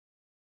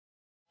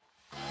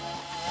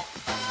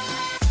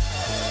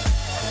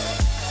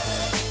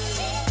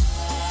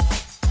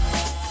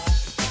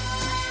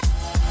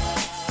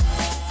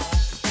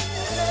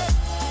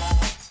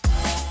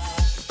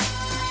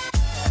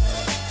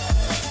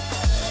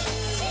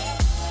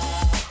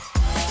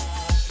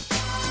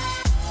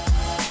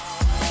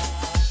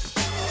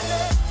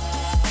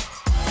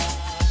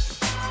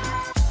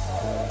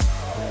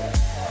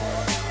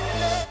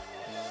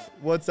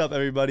What's up,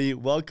 everybody?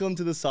 Welcome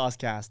to the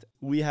Saucecast.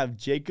 We have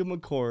Jacob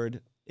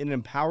McCord, an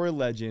Empower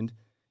legend.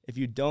 If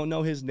you don't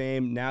know his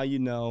name, now you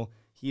know.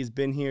 He's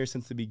been here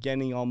since the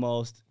beginning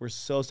almost. We're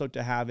so stoked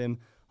to have him.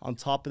 On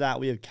top of that,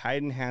 we have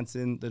Kyden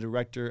Hansen, the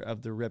director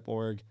of the RIP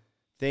org.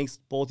 Thanks,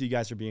 both of you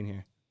guys, for being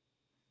here.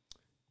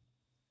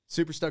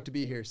 Super stoked to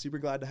be here. Super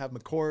glad to have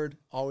McCord.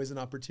 Always an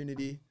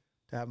opportunity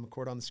to have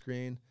McCord on the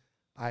screen.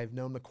 I've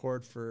known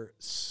McCord for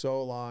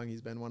so long.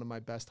 He's been one of my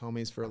best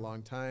homies for a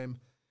long time.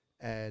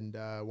 And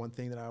one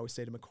thing that I always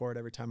say to McCord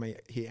every time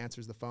he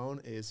answers the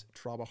phone is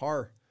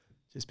Trabahar,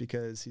 just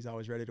because he's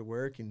always ready to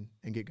work and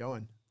get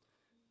going.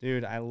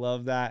 Dude, I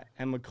love that.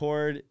 And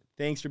McCord,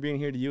 thanks for being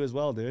here to you as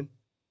well, dude.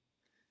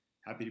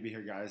 Happy to be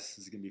here, guys.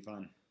 This is going to be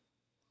fun.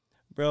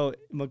 Bro,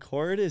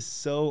 McCord is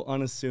so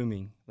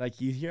unassuming. Like,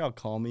 you hear how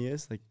calm he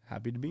is? Like,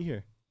 happy to be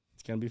here.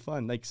 It's going to be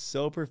fun. Like,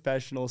 so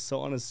professional,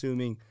 so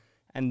unassuming.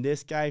 And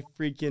this guy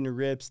freaking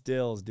rips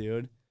dills,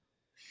 dude.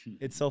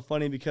 It's so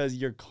funny because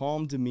your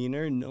calm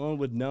demeanor, no one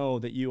would know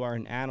that you are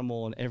an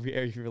animal in every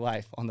area of your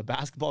life. On the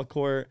basketball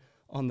court,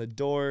 on the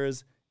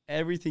doors,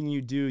 everything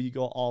you do, you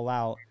go all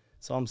out.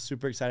 So I'm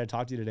super excited to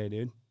talk to you today,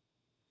 dude.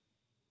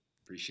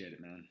 Appreciate it,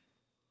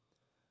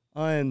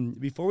 man.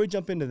 Before we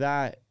jump into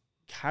that,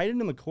 Kyden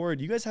and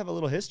McCord, you guys have a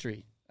little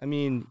history. I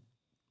mean,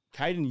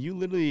 Kyden, you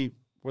literally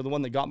were the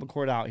one that got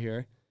McCord out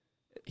here.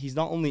 He's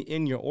not only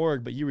in your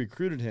org, but you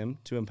recruited him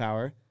to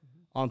Empower.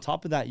 Mm-hmm. On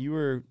top of that, you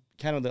were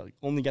kind of the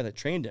only guy that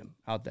trained him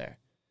out there.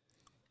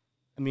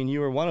 I mean,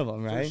 you were one of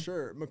them, right? For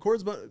sure.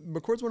 McCord's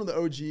one of the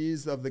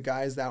OGs of the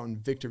guys out in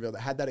Victorville that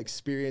had that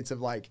experience of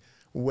like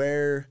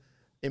where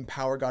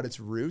Empower got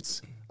its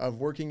roots of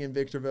working in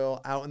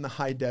Victorville, out in the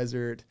high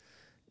desert,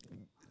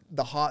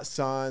 the hot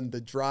sun,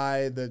 the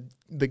dry,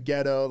 the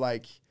ghetto.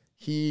 Like,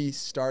 he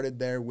started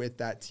there with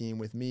that team,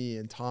 with me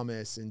and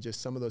Thomas and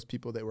just some of those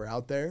people that were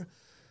out there.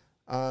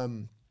 I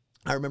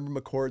remember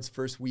McCord's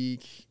first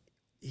week,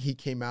 he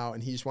came out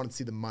and he just wanted to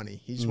see the money.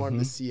 He just wanted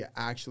to see it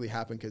actually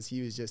happen, because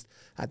he was just,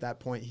 at that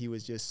point, he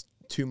was just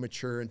too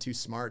mature and too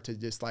smart to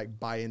just like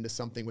buy into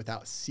something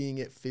without seeing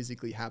it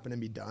physically happen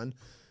and be done.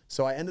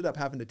 So I ended up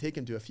having to take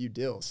him to a few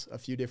deals, a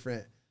few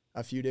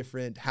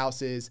different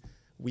houses.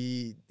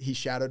 He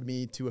shadowed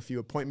me to a few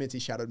appointments.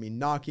 He shadowed me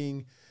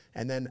knocking.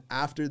 And then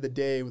after the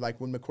day, like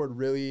when McCord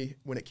really,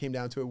 when it came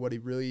down to it, what he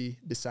really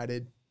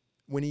decided,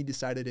 when he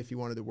decided if he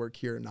wanted to work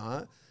here or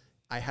not,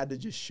 I had to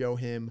just show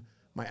him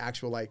my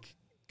actual like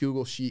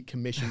Google sheet,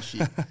 commission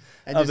sheet.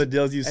 And of the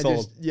deals you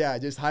sold.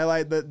 Just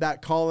highlight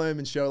that column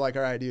and show like,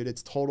 all right, dude,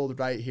 it's totaled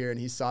right here. And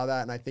he saw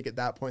that. And I think at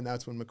that point,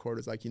 that's when McCord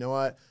was like, you know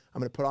what? I'm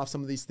going to put off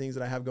some of these things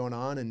that I have going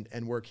on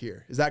and work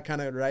here. Is that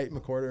kind of right,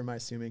 McCord, or am I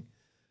assuming?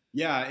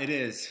 Yeah, it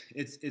is.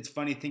 It's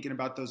funny thinking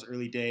about those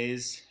early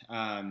days.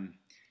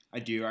 I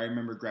do. I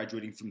remember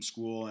graduating from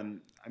school,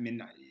 and I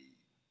mean,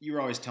 you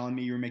were always telling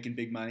me you were making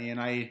big money, and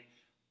I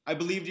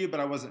believed you, but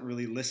I wasn't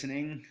really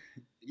listening,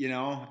 you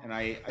know. And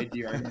I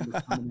do. I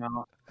remember coming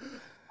out.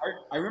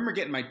 I remember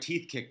getting my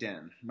teeth kicked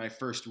in my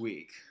first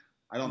week.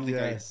 I don't think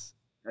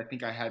I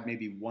think I had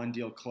maybe one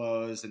deal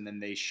closed, and then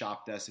they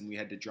shopped us, and we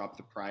had to drop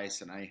the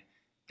price, and I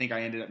think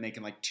I ended up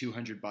making like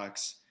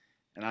 $200.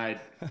 And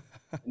I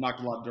knocked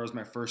a lot of doors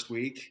my first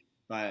week,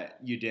 but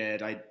you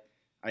did. I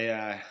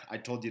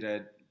told you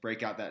to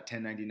break out that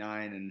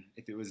 1099, and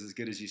if it was as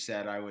good as you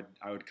said, I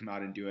would come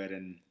out and do it.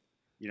 And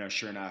you know,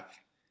 sure enough,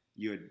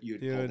 you had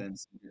pulled in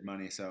some good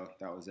money. So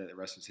that was it. The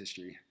rest was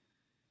history.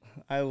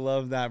 I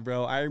love that,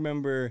 bro. I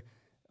remember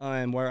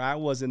where I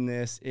was in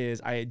this is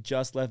I had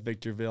just left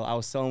Victorville. I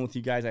was selling with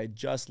you guys. I had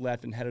just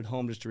left and headed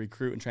home just to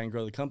recruit and try and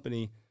grow the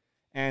company.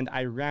 And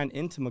I ran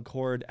into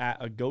McCord at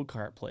a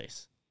go-kart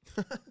place.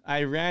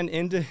 I ran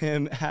into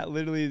him at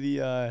literally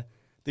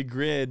the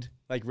grid,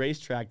 like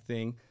racetrack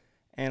thing.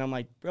 And I'm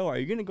like, bro, are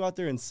you going to go out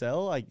there and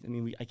sell? Like, I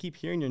mean, I keep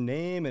hearing your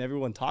name and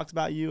everyone talks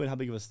about you and how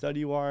big of a stud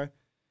you are.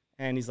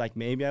 And he's like,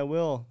 maybe I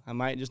will. I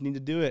might just need to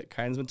do it.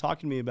 Kyden's been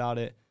talking to me about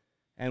it.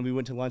 And we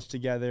went to lunch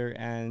together,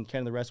 and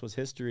kind of the rest was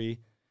history.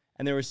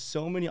 And there were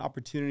so many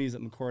opportunities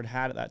that McCord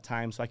had at that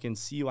time, so I can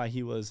see why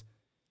he was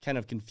kind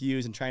of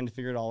confused and trying to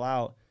figure it all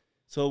out.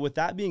 So with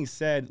that being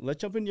said, let's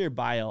jump into your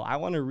bio. I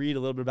want to read a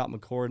little bit about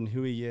McCord and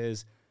who he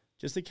is,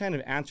 just to kind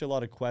of answer a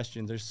lot of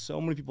questions. There's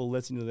so many people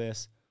listening to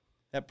this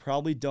that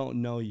probably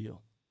don't know you.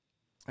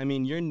 I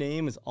mean, your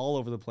name is all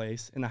over the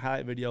place. In the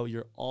highlight video,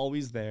 you're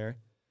always there.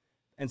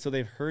 And so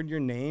they've heard your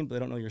name, but they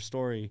don't know your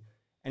story.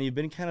 And you've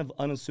been kind of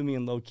unassuming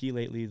and low-key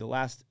lately. The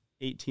last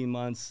 18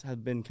 months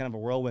have been kind of a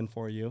whirlwind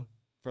for you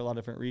for a lot of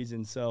different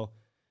reasons. So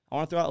I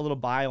want to throw out a little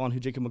bio on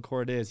who Jacob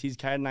McCord is. He's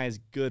Kyden and I's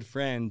good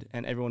friend,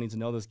 and everyone needs to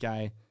know this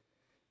guy.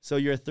 So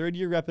you're a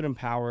third-year rep at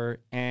Empower,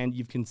 and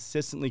you've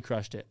consistently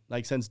crushed it.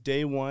 Like, since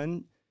day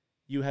one,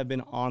 you have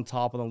been on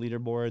top of the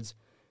leaderboards.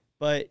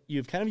 But you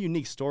have kind of a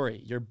unique story.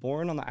 You're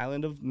born on the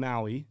island of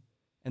Maui,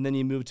 and then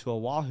you moved to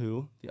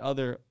Oahu, the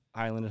other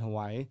island in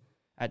Hawaii,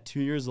 at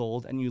 2 years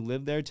old, and you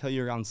lived there till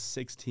you're around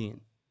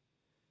 16.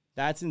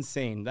 That's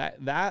insane.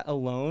 That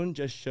alone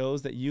just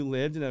shows that you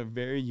lived in a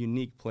very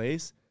unique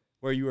place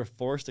where you were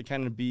forced to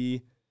kind of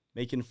be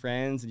making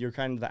friends. You're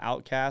kind of the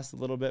outcast a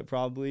little bit,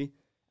 probably.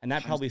 And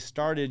that probably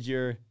started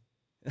your,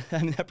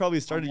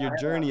 your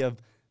journey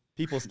of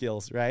people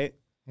skills, right?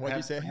 What'd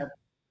you say?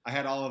 I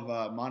had all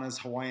of Mana's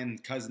Hawaiian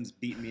cousins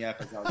beating me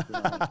up as I was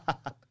growing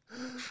up.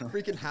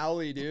 Freaking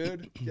Howley,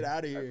 dude. Get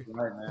out of here.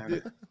 Right,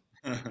 man.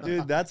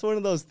 Dude, that's one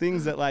of those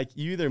things that like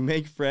you either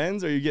make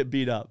friends or you get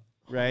beat up,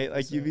 right? 100%.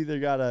 Like you've either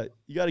gotta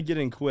get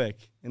in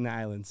quick in the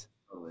islands.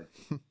 Totally.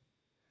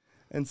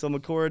 And so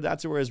McCord,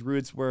 that's where his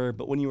roots were.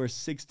 But when you were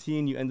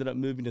 16, you ended up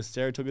moving to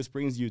Saratoga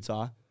Springs,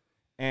 Utah,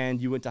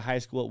 and you went to high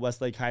school at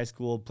Westlake High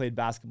School, played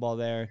basketball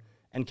there,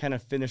 and kind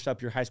of finished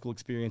up your high school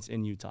experience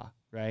in Utah,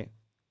 right?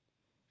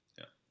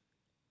 Yeah.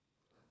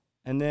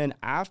 And then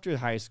after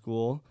high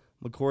school,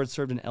 McCord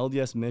served an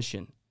LDS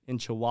mission in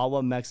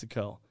Chihuahua,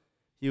 Mexico.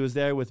 He was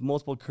there with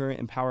multiple current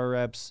Empower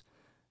reps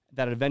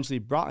that eventually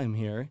brought him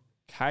here.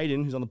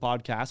 Kyden, who's on the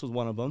podcast, was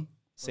one of them.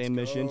 Same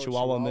mission,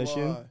 Chihuahua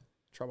mission.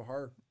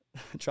 Trabajar,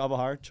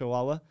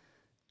 Chihuahua.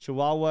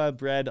 Chihuahua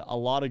bred a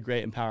lot of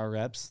great Empower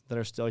reps that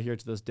are still here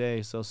to this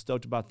day, so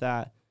stoked about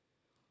that.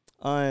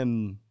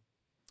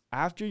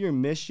 After your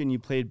mission, you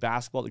played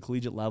basketball at the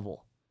collegiate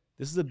level.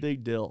 This is a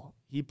big deal.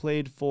 He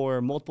played for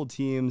multiple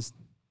teams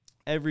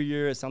every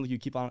year. It sounds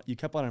like you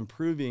kept on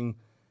improving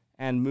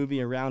and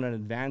moving around and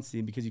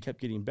advancing because you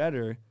kept getting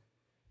better.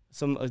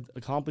 Some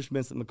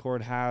accomplishments that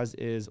McCord has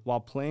is while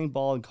playing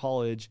ball in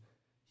college,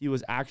 he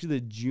was actually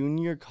the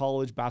junior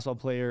college basketball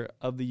player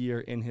of the year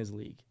in his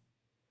league.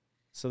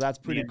 So that's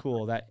pretty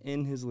cool, that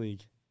in his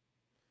league.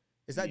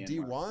 Is that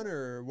D1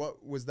 or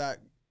what was that?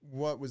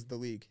 What was the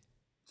league?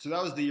 So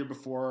that was the year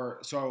before.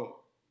 So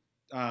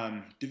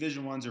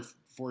Division I's are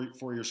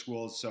four-year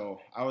schools. So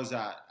I was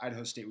at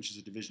Idaho State, which is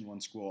a Division I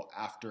school,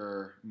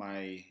 after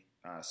my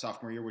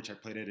sophomore year, which I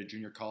played at a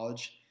junior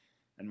college.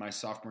 And my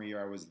sophomore year,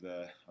 I was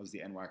the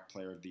NWAC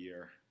Player of the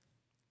Year.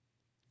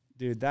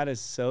 Dude, that is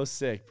so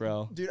sick,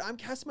 bro. Dude, I'm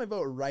casting my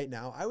vote right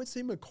now. I would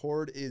say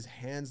McCord is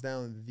hands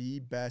down the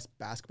best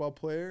basketball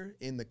player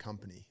in the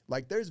company.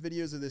 Like, there's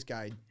videos of this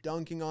guy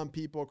dunking on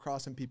people,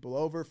 crossing people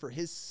over. For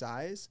his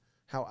size,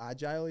 how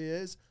agile he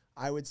is,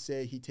 I would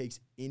say he takes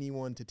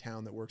anyone to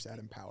town that works at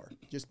Empower.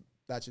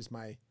 That's just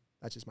my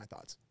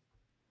thoughts.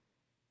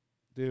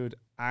 Dude,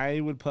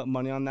 I would put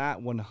money on that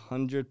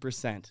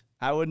 100%.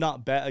 I would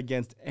not bet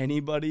against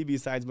anybody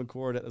besides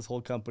McCord at this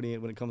whole company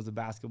when it comes to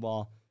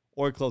basketball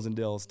or closing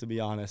deals, to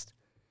be honest.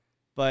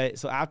 But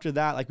so after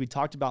that, like we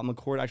talked about,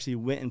 McCord actually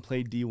went and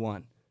played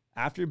D1.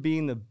 After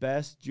being the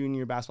best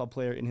junior basketball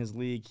player in his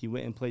league, he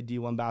went and played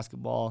D1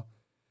 basketball.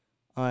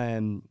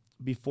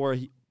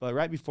 But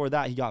right before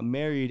that, he got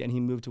married and he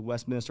moved to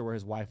Westminster where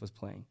his wife was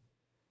playing.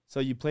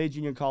 So you played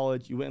junior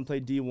college, you went and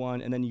played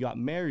D1, and then you got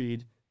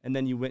married, and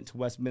then you went to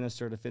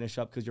Westminster to finish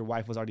up because your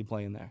wife was already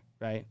playing there,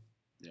 right?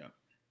 Yeah.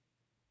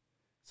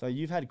 So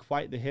you've had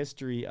quite the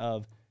history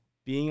of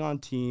being on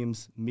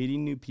teams,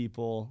 meeting new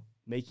people,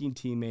 making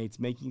teammates,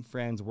 making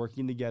friends,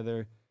 working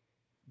together.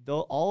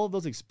 All of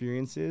those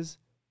experiences,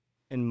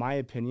 in my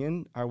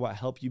opinion, are what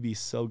help you be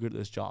so good at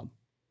this job.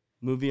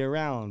 Moving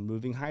around,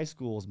 moving high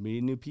schools,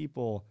 meeting new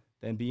people,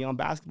 then being on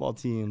basketball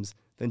teams,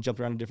 then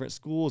jumping around to different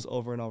schools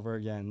over and over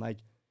again. Like,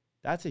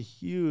 that's a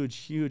huge,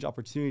 huge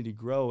opportunity to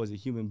grow as a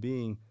human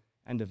being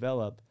and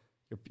develop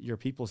your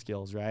people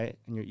skills, right?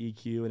 And your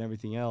EQ and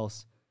everything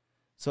else.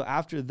 So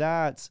after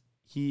that,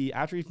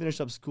 after he finished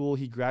up school,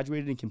 he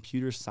graduated in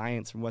computer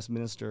science from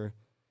Westminster,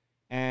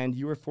 and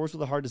you were forced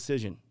with a hard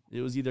decision.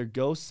 It was either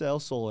go sell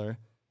solar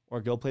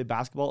or go play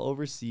basketball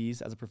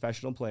overseas as a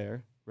professional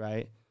player,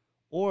 right?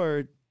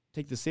 Or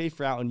take the safe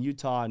route in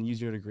Utah and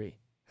use your degree.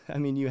 I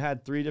mean, you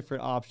had 3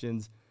 different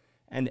options,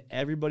 and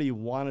everybody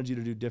wanted you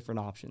to do different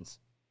options,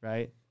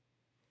 right?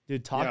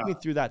 Dude, talk me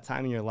through that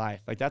time in your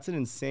life. Like, that's an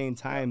insane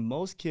time.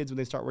 Most kids, when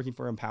they start working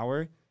for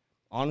Empower,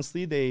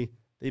 honestly, they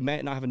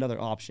might not have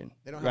another option.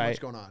 They don't have much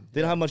going on.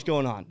 They don't have much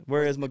going on.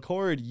 Whereas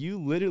McCord, you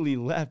literally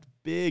left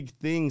big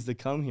things to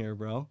come here,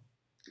 bro.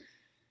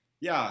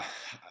 Yeah.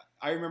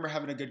 I remember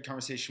having a good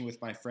conversation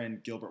with my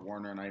friend Gilbert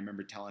Warner, and I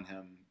remember telling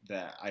him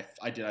that I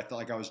felt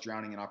like I was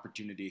drowning in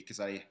opportunity because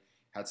I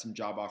had some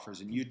job offers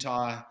in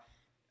Utah,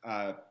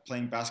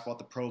 playing basketball at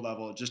the pro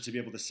level. Just to be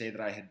able to say that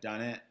I had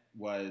done it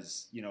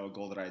was, a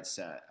goal that I had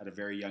set at a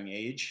very young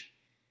age.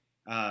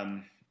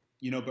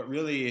 But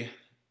really,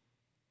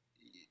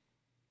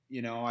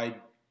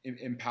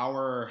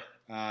 Empower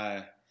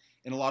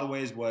in a lot of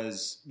ways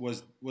was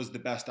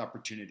the best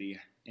opportunity.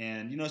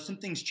 And some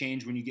things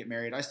change when you get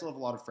married. I still have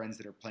a lot of friends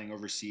that are playing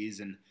overseas,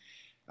 and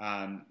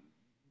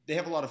they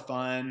have a lot of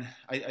fun.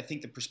 I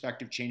think the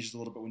perspective changes a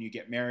little bit when you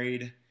get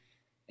married.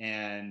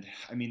 And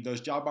I mean,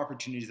 those job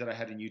opportunities that I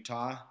had in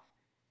Utah,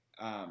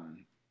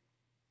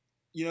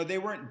 they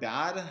weren't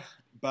bad,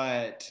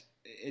 but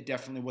it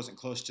definitely wasn't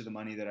close to the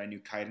money that I knew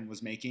Kyden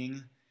was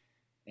making.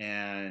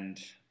 And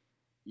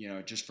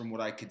just from what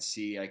I could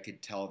see, I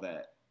could tell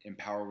that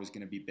Empower was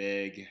going to be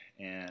big,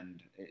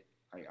 and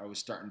I was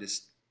starting to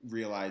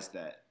realize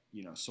that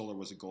solar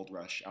was a gold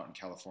rush out in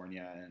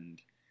California,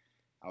 and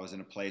I was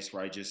in a place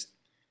where I just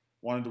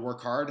wanted to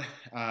work hard.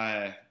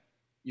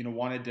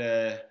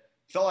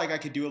 Felt like I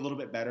could do a little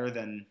bit better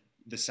than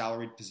the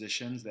salaried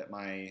positions that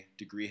my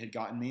degree had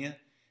gotten me.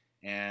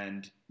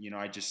 And,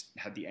 I just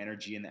had the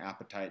energy and the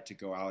appetite to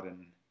go out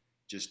and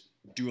just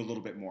do a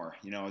little bit more.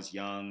 I was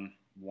young,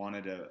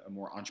 wanted a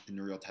more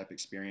entrepreneurial type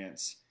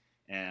experience.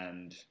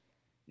 And,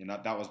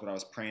 that was what I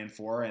was praying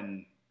for.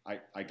 And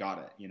I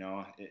got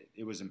it,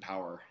 it was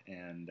Empower.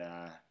 And,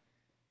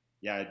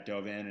 I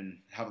dove in and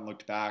haven't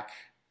looked back,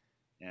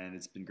 and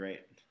it's been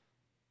great.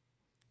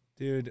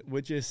 Dude,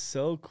 which is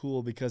so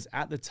cool because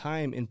at the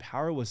time,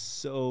 Empower was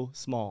so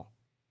small.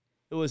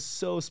 It was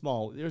so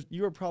small.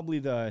 You were probably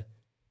the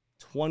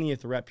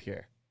 20th rep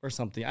here or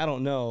something. I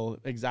don't know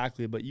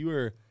exactly, but you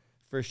were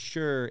for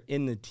sure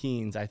in the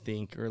teens, I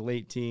think, or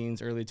late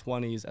teens, early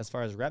 20s as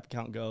far as rep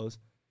count goes.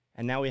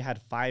 And now we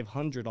had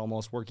 500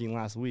 almost working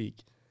last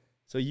week.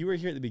 So you were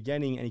here at the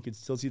beginning and you could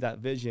still see that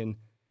vision,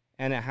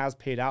 and it has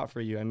paid out for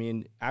you. I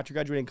mean, after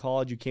graduating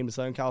college, you came to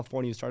Southern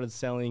California, you started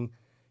selling,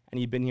 and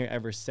you've been here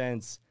ever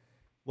since.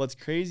 What's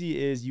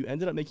crazy is you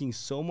ended up making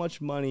so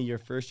much money your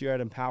first year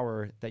at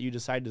Empower that you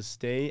decided to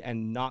stay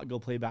and not go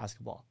play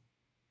basketball,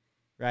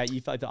 right? You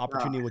felt like the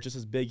opportunity was just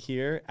as big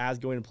here as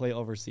going to play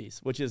overseas,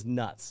 which is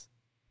nuts.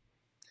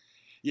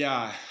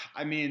 Yeah.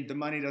 I mean, the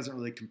money doesn't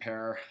really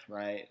compare,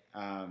 right?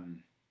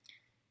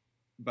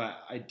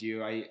 But I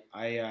do. I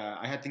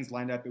had things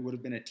lined up. It would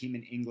have been a team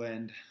in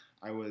England.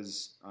 I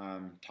was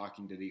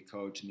talking to the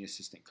coach and the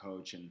assistant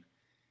coach, and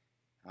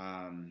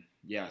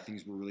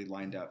things were really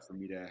lined up for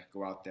me to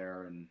go out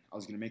there, and I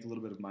was going to make a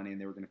little bit of money, and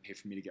they were going to pay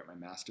for me to get my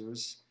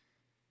master's.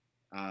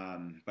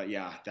 But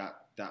yeah,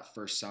 that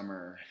first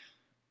summer,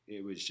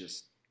 it was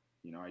just,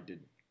 we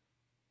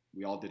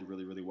all did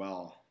really, really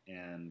well.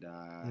 And,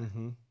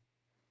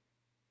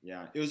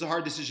 it was a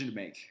hard decision to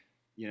make,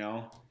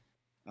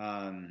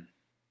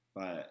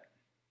 but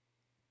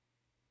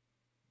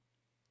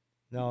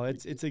no,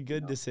 it's a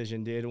good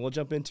decision, dude. And we'll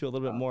jump into a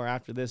little bit more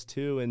after this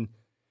too. And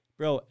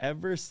bro,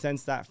 ever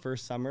since that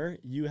first summer,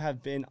 you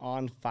have been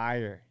on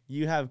fire.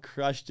 You have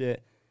crushed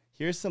it.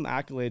 Here's some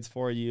accolades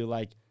for you.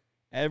 Like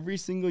every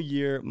single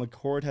year,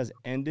 McCord has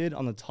ended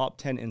on the top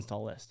 10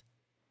 install list.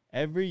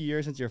 Every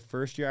year since your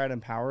first year at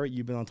Empower,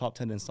 you've been on top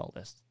 10 install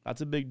list.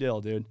 That's a big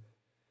deal, dude.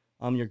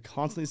 You're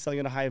constantly selling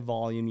at a high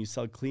volume. You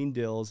sell clean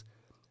deals.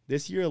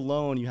 This year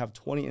alone, you have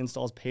 20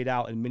 installs paid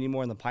out and many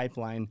more in the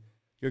pipeline.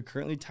 You're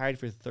currently tied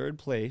for third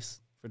place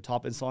for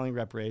top installing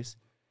rep race.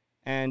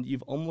 And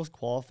you've almost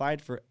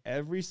qualified for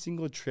every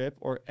single trip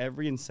or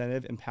every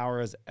incentive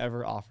Empower has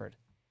ever offered.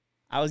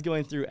 I was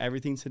going through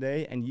everything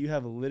today, and you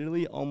have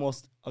literally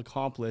almost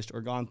accomplished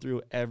or gone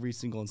through every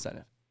single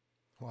incentive.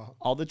 Wow.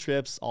 All the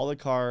trips, all the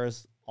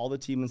cars, all the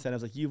team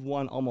incentives, like you've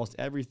won almost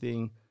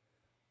everything.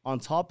 On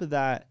top of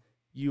that,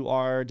 you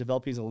are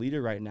developing as a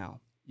leader right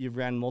now. You've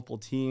ran multiple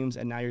teams,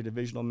 and now you're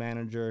divisional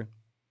manager.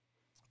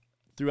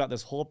 Throughout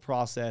this whole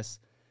process,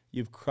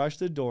 you've crushed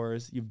the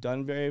doors. You've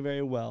done very,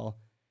 very well.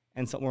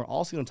 And something we're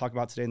also going to talk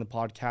about today in the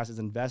podcast is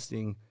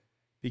investing,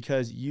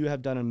 because you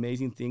have done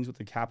amazing things with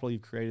the capital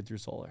you've created through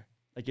solar.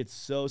 Like it's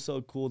so,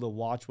 so cool to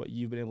watch what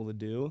you've been able to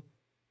do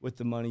with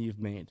the money you've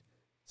made.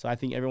 So I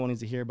think everyone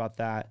needs to hear about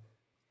that.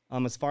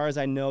 As far as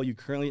I know, you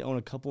currently own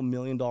a couple $1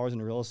 million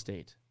in real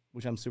estate,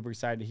 which I'm super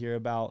excited to hear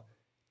about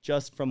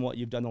just from what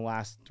you've done the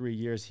last 3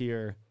 years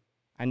here.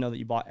 I know that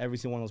you bought every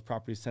single one of those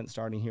properties since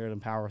starting here at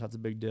Empower. So that's a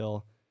big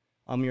deal.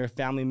 You're a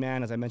family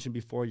man. As I mentioned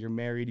before, you're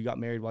married. You got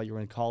married while you were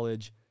in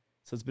college.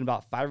 So it's been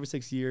about 5 or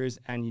 6 years,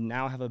 and you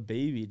now have a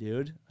baby,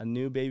 dude. A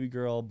new baby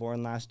girl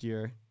born last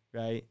year,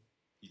 right?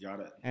 You got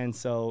it. And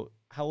so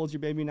how old's your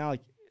baby now?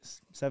 Like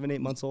 7,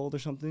 8 months old or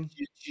something?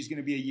 She's going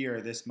to be a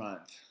year this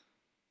month.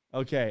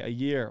 Okay, a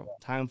year.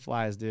 Time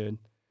flies, dude.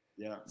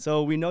 Yeah.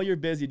 So we know you're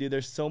busy, dude.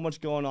 There's so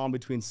much going on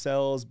between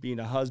sales, being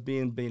a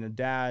husband, being a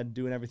dad,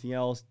 doing everything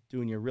else,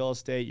 doing your real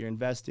estate, you're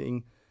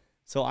investing.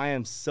 So I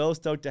am so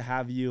stoked to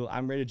have you.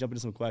 I'm ready to jump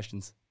into some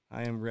questions.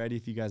 I am ready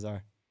if you guys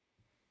are.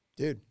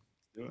 Dude,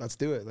 let's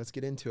do it. Let's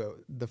get into it.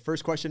 The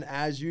first question,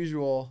 as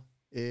usual,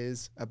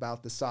 is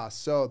about the sauce.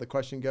 So the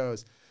question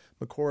goes,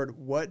 McCord,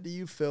 what do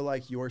you feel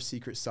like your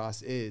secret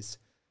sauce is?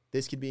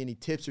 This could be any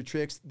tips or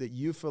tricks that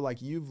you feel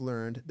like you've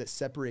learned that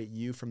separate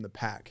you from the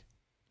pack.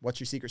 What's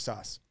your secret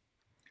sauce?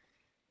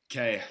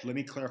 Okay, let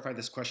me clarify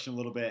this question a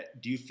little bit.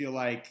 Do you feel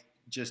like,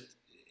 just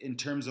in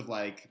terms of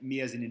like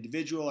me as an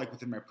individual, like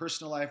within my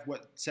personal life,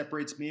 what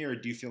separates me, or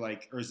do you feel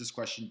like, or is this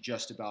question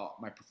just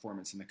about my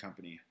performance in the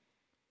company?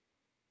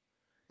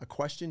 A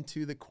question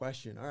to the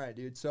question. All right,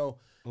 dude. So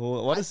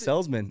what a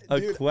salesman.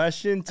 A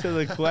question to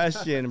the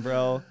question,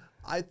 bro.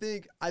 I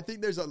think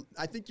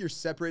you're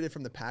separated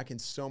from the pack in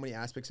so many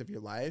aspects of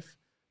your life.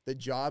 The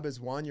job is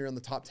one, you're on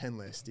the top 10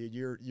 list, dude.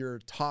 You're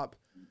top,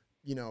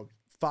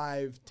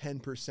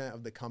 5-10%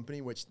 of the company,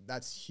 which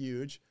that's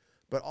huge.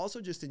 But also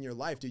just in your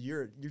life, dude,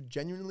 you're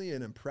genuinely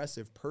an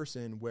impressive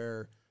person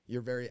where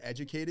you're very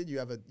educated. You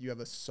have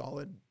a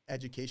solid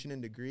education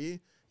and degree.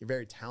 You're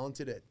very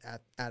talented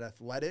at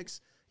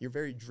athletics. You're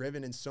very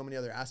driven in so many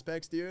other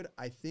aspects, dude.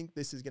 I think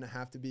this is going to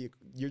have to be,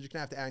 you're just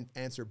going to have to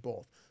answer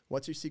both.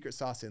 What's your secret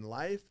sauce in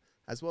life,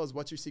 as well as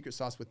what's your secret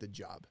sauce with the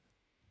job?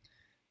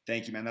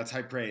 Thank you, man. That's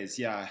high praise.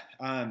 Yeah.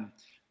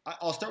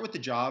 I'll start with the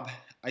job.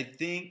 I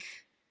think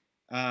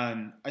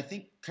kind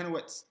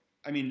of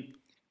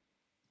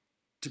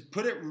to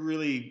put it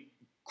really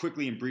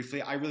quickly and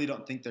briefly, I really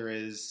don't think there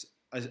is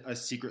a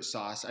secret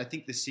sauce. I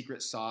think the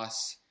secret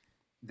sauce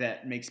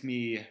that makes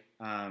me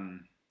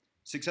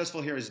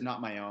successful here is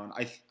not my own.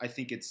 I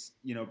think it's,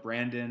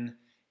 Brandon,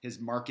 his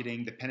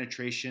marketing, the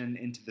penetration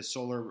into the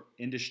solar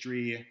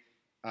industry,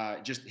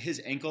 just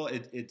his ankle.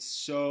 It's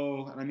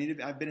so,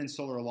 I've been in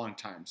solar a long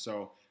time,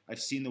 so I've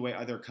seen the way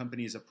other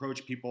companies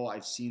approach people.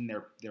 I've seen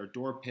their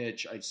door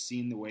pitch. I've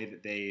seen the way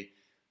that they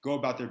go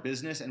about their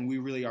business, and we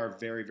really are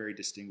very, very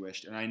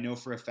distinguished. And I know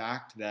for a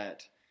fact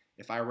that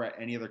if I were at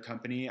any other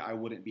company, I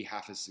wouldn't be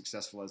half as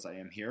successful as I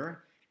am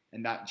here.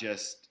 And that's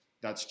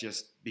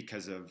just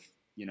because of,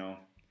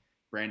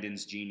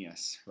 Brandon's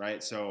genius,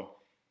 right? So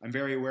I'm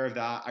very aware of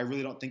that. I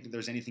really don't think that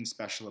there's anything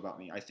special about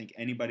me. I think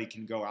anybody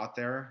can go out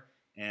there,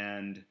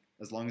 and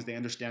as long as they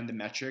understand the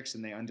metrics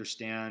and they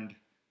understand,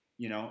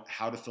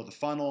 how to fill the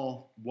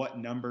funnel, what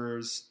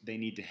numbers they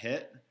need to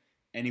hit,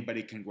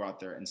 anybody can go out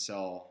there and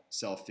sell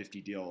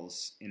 50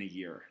 deals in a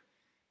year.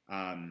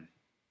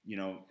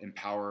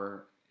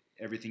 Empower,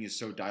 everything is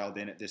so dialed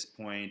in at this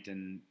point,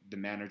 and the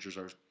managers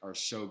are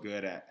so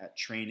good at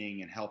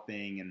training and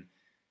helping and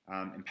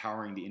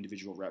empowering the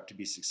individual rep to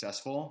be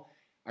successful.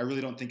 I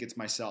really don't think it's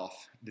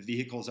myself. The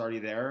vehicle's already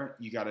there.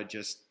 You got to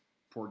just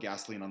pour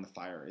gasoline on the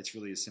fire. It's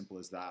really as simple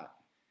as that.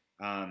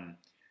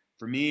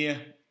 For me,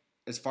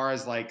 as far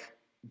as like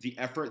the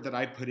effort that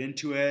I put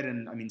into it,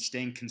 and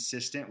staying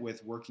consistent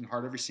with working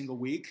hard every single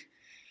week,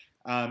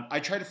 I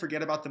try to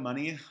forget about the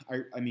money.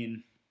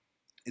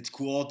 It's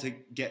cool to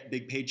get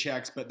big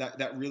paychecks, but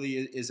that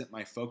really isn't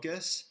my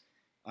focus.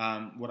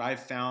 What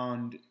I've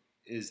found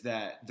is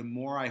that the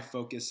more I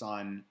focus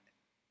on,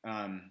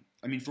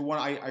 for one,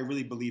 I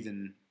really believe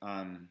in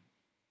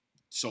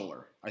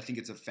solar. I think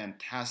it's a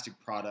fantastic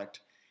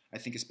product. I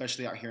think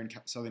especially out here in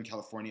Southern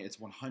California, it's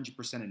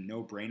 100% a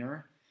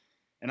no-brainer.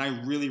 And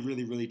I really,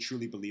 really, really,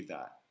 truly believe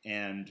that.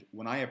 And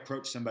when I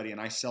approach somebody and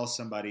I sell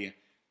somebody,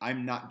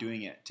 I'm not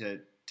doing it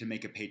to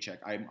make a paycheck.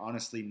 I'm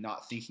honestly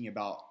not thinking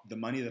about the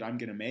money that I'm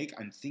going to make.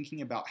 I'm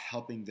thinking about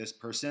helping this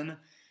person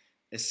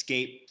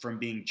escape from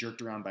being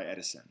jerked around by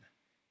Edison.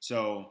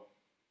 So,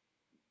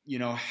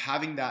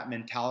 having that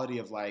mentality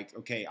of like,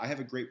 okay, I have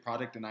a great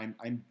product and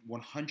I'm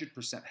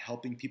 100%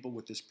 helping people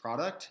with this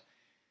product.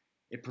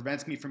 It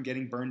prevents me from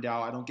getting burned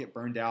out. I don't get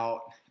burned out.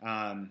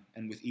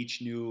 And with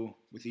each new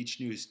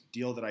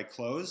deal that I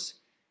close,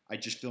 I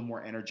just feel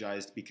more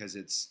energized because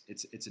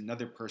it's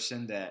another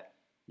person that,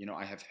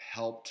 I have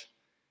helped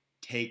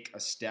take a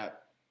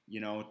step,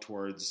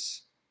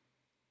 towards,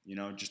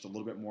 just a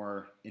little bit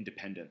more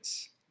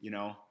independence.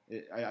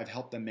 I've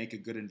helped them make a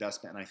good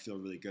investment, and I feel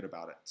really good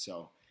about it.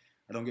 So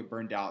I don't get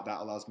burned out.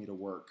 That allows me to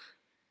work,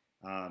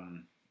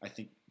 I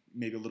think,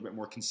 maybe a little bit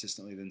more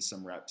consistently than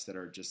some reps that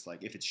are just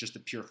like, if it's just a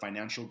pure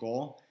financial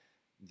goal,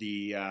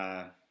 the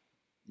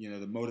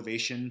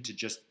motivation to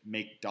just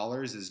make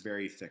dollars is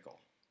very fickle,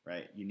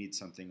 right? You need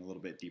something a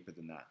little bit deeper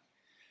than that.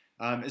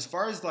 As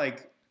far as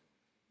like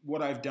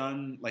what I've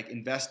done, like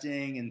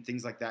investing and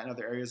things like that in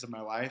other areas of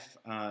my life,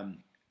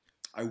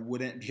 I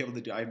wouldn't be able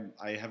to do.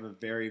 I have a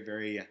very,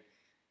 very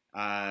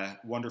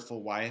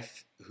wonderful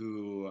wife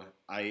who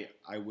I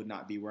would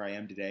not be where I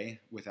am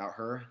today without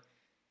her.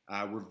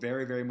 We're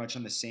very, very much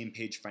on the same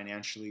page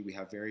financially. We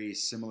have very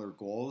similar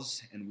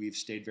goals, and we've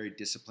stayed very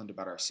disciplined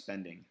about our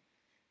spending.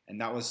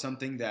 And that was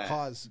something that...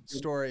 Pause.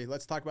 Story.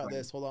 Let's talk about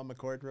this. Hold on,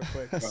 McCord, real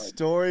quick.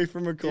 Story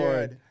from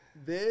McCord. Dude,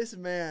 this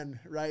man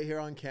right here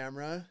on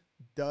camera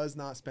does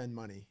not spend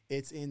money.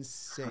 It's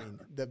insane.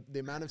 The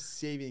amount of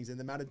savings and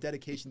the amount of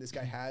dedication this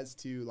guy has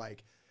to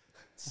like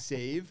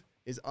save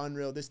is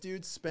unreal. This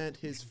dude spent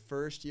his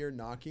first year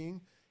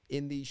knocking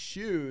in these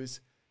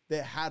shoes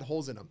that had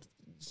holes in them.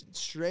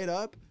 Straight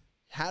up,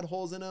 had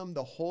holes in them.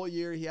 The whole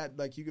year he had,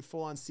 like, you could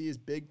full on see his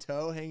big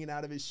toe hanging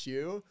out of his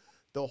shoe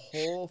the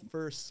whole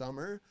first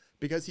summer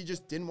because he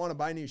just didn't want to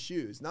buy new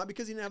shoes. Not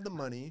because he didn't have the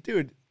money.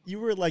 Dude, you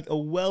were like a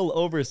well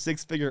over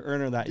six-figure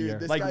earner that year.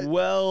 Like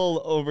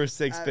well over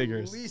six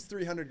figures. At least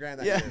 300 grand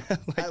that year.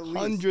 Like at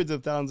hundreds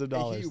of thousands of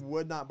dollars. He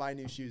would not buy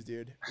new shoes,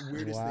 dude.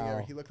 Weirdest thing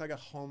ever. He looked like a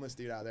homeless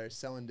dude out there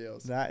selling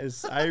deals.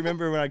 I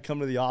remember when I'd come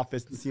to the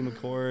office and see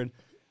McCord.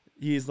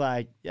 He's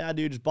like, yeah,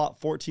 dude, just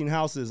bought 14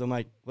 houses. I'm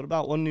like, what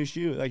about one new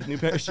shoe? Like, new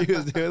pair of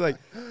shoes, dude. Like,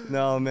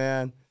 no,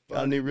 man.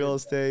 Got new real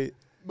estate.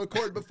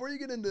 McCord, before you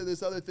get into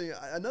this other thing,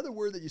 another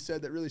word that you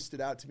said that really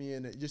stood out to me,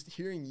 and just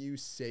hearing you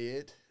say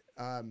it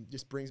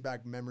just brings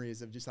back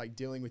memories of just like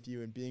dealing with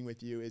you and being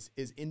with you is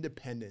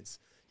independence.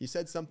 You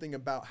said something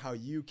about how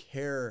you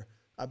care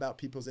about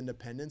people's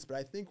independence, but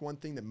I think one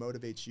thing that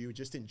motivates you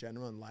just in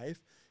general in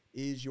life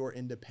is your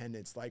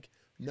independence. Like,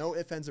 no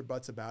ifs, ands, or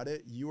buts about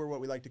it. You are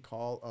what we like to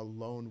call a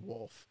lone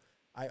wolf.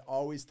 I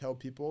always tell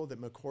people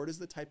that McCord is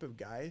the type of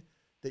guy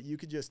that you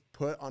could just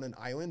put on an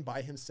island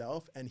by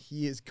himself and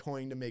he is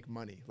going to make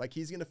money. Like,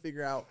 he's going to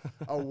figure out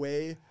a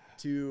way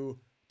to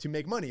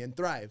make money and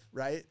thrive,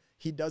 right?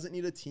 he doesn't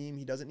need a team.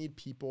 He doesn't need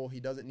people. He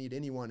doesn't need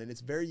anyone. And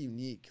it's very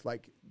unique.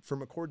 Like for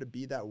McCord to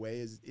be that way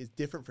is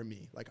different from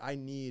me. Like I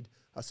need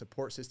a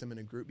support system and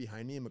a group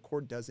behind me, and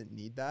McCord doesn't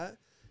need that.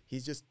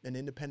 He's just an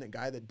independent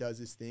guy that does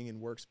his thing and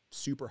works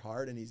super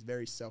hard, and he's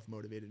very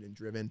self-motivated and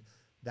driven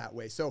that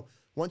way. So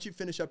once you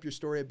finish up your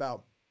story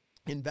about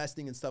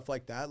investing and stuff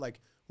like that, like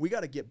we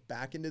got to get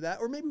back into that,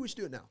 or maybe we should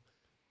do it now.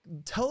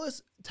 Tell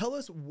us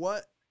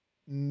what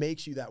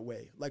makes you that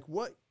way. Like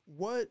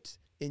what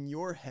in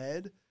your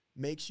head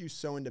makes you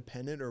so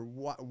independent, or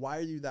why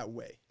are you that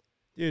way?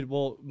 Dude,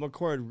 well,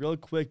 McCord, real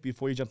quick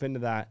before you jump into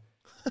that,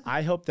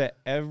 I hope that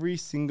every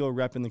single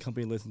rep in the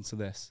company listens to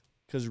this.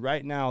 Because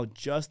right now,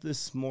 just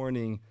this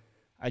morning,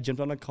 I jumped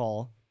on a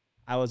call.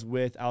 I was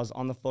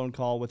on the phone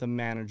call with a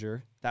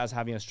manager that was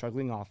having a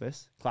struggling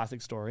office.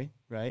 Classic story,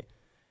 right?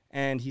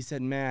 And he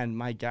said, man,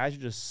 my guys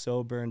are just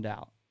so burned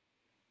out.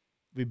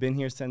 We've been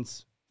here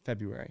since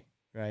February,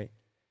 right?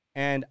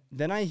 And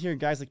then I hear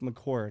guys like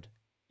McCord,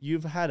 you're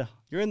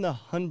in the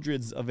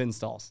hundreds of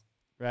installs,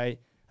 right?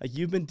 Like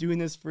you've been doing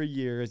this for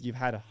years. You've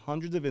had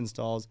hundreds of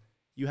installs.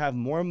 You have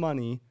more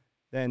money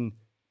than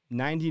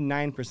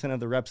 99% of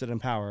the reps at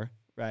Empower,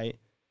 right?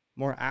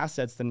 More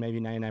assets than maybe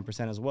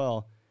 99% as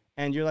well.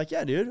 And you're like,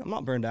 yeah, dude, I'm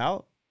not burned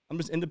out. I'm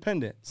just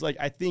independent. So like,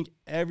 I think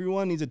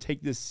everyone needs to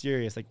take this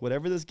serious. Like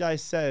whatever this guy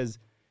says,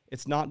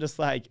 it's not just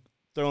like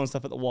throwing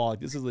stuff at the wall. Like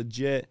this is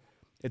legit.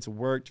 It's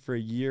worked for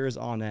years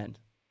on end.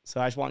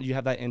 So I just want you to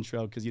have that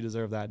intro because you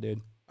deserve that,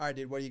 dude. All right,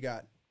 dude, what do you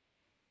got?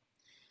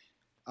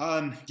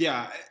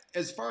 Yeah,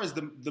 as far as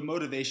the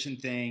motivation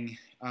thing,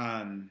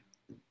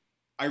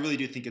 I really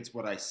do think it's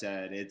what I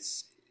said.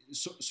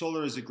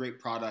 Solar is a great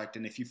product,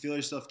 and if you feel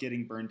yourself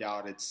getting burned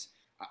out,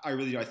 I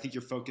really do. I think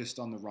you're focused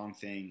on the wrong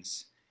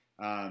things.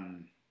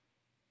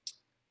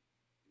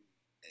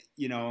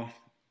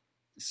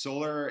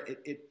 Solar,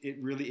 it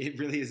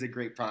really is a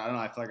great product. I don't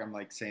know, I feel like I'm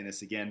like saying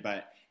this again,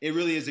 but it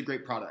really is a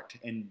great product.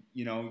 And,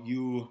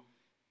 you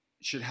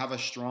should have a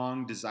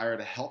strong desire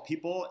to help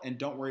people, and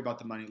don't worry about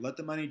the money. Let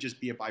the money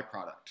just be a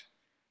byproduct,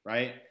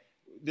 right?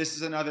 This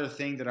is another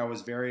thing that I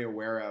was very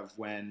aware of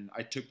when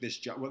I took this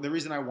job. Well, the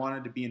reason I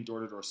wanted to be in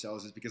door-to-door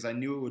sales is because I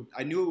knew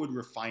it would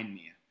refine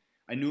me.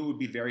 I knew it would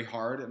be very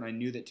hard, and I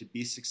knew that to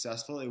be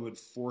successful, it would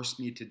force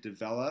me to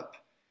develop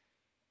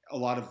a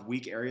lot of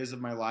weak areas of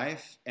my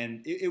life.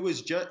 And it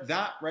was just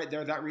that right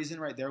there, that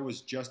reason right there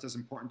was just as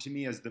important to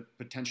me as the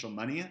potential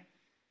money.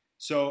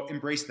 So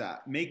embrace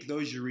that. Make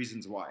those your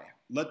reasons why.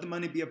 Let the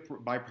money be a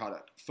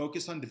byproduct.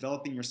 Focus on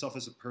developing yourself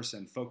as a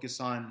person.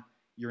 Focus on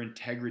your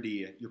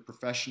integrity, your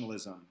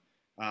professionalism.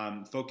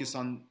 Focus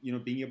on,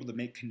 being able to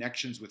make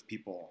connections with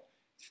people.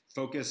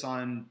 Focus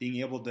on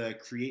being able to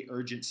create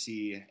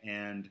urgency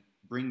and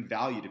bring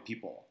value to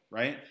people,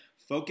 right?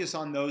 Focus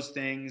on those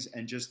things,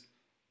 and just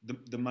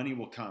the money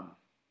will come,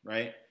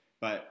 right?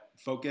 But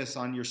focus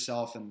on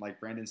yourself, and like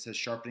Brandon says,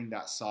 sharpening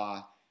that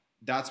saw.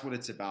 That's what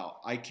it's about.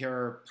 I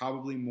care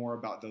probably more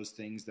about those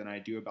things than I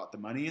do about the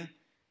money.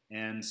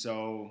 And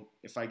so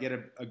if I get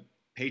a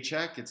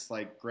paycheck, it's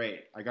like,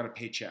 great, I got a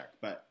paycheck,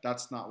 but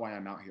that's not why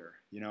I'm out here.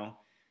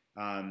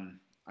 I'm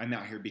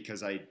out here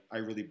because I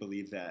really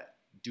believe that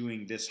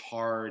doing this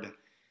hard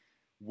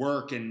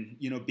work and,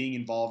 being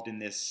involved in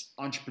this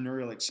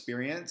entrepreneurial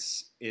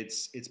experience,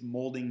 it's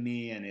molding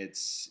me, and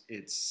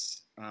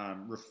it's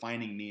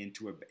refining me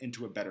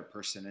into a better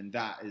person. And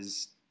that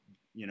is,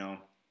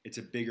 it's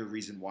a bigger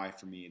reason why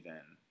for me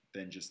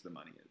than just the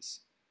money is.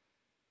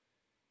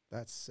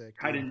 That's sick.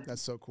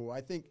 That's so cool.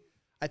 I think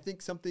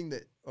something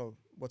that, oh,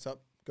 what's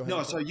up? Go ahead.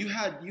 No, so you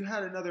had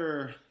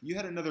another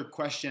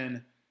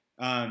question.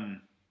 I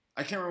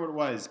can't remember what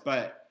it was,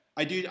 but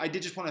I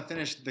did just want to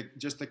finish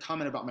the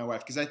comment about my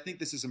wife, because I think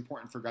this is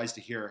important for guys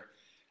to hear.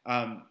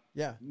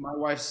 Yeah. My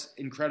wife's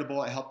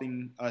incredible at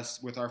helping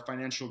us with our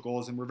financial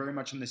goals, and we're very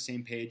much on the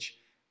same page.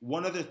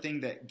 One other thing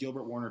that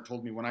Gilbert Warner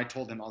told me when I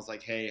told him, I was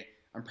like, hey,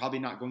 I'm probably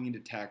not going into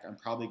tech. I'm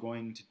probably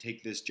going to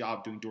take this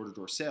job doing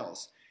door-to-door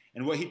sales.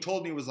 And what he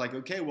told me was like,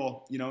 okay,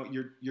 well,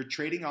 you're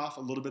trading off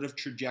a little bit of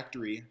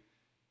trajectory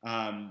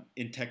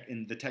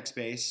in the tech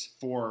space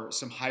for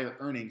some higher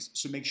earnings.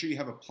 So make sure you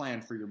have a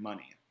plan for your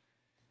money.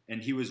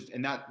 And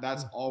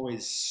that's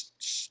always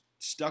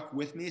stuck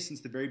with me since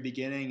the very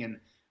beginning. And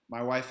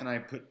my wife and I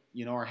put,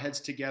 our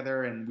heads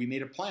together, and we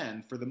made a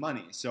plan for the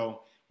money.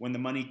 So when the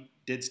money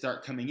did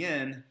start coming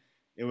in,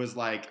 it was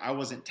like, I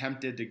wasn't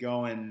tempted to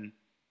go and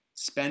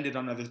spend it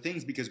on other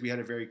things, because we had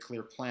a very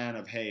clear plan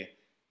of, hey,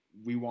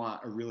 we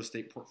want a real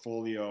estate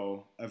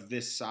portfolio of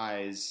this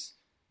size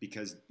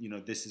because,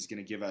 this is going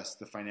to give us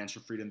the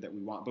financial freedom that we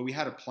want. But we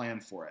had a plan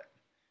for it,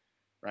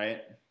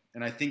 right?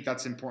 And I think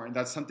that's important.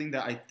 That's something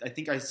that I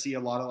think I see a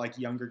lot of like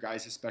younger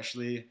guys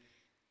especially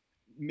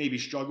maybe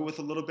struggle with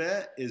a little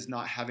bit, is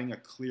not having a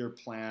clear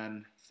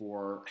plan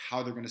for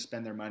how they're going to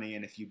spend their money.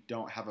 And if you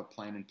don't have a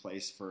plan in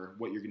place for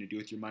what you're going to do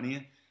with your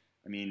money,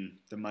 I mean,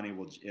 the money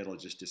it'll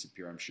just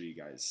disappear. I'm sure you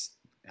guys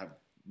have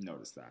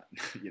noticed that,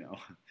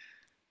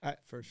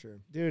 For sure.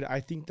 Dude,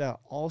 I think that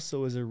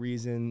also is a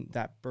reason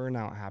that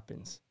burnout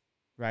happens,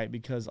 right?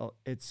 Because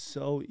it's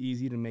so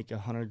easy to make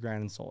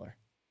 $100,000 in solar.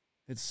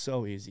 It's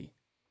so easy.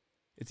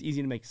 It's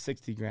easy to make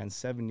 60 grand,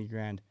 70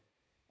 grand.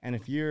 And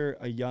if you're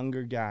a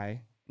younger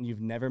guy and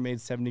you've never made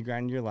 70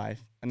 grand in your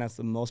life, and that's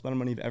the most amount of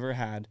money you've ever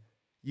had,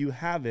 you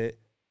have it,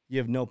 you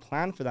have no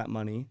plan for that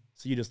money,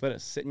 so you just let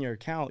it sit in your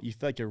account. You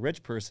feel like you're a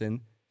rich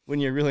person when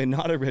you're really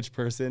not a rich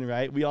person,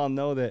 right? We all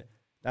know that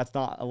that's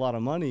not a lot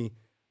of money,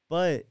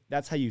 but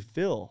that's how you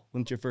feel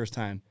when it's your first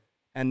time.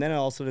 And then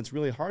all of a sudden it's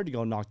really hard to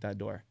go knock that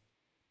door.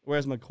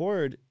 Whereas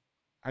McCord,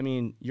 I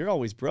mean, you're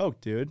always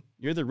broke, dude.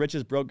 You're the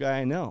richest broke guy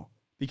I know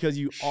because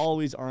you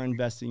always are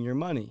investing your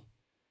money.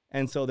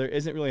 And so there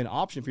isn't really an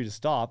option for you to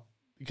stop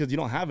because you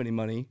don't have any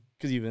money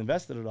because you've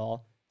invested it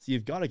all. So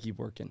you've got to keep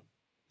working.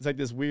 It's like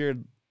this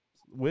weird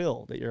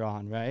will that you're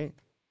on, right?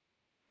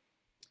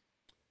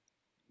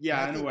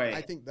 Yeah, in a way.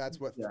 I think that's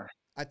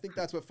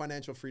what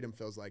financial freedom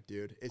feels like,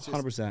 dude. It's just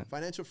 100%.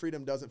 Financial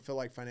freedom doesn't feel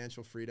like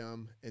financial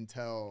freedom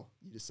until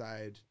you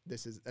decide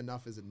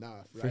enough is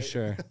enough, right? For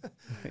sure.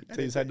 Until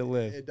you decide to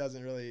live. It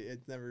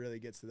never really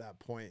gets to that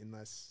point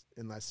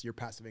unless your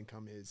passive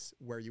income is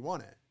where you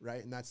want it,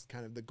 right? And that's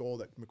kind of the goal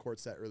that McCord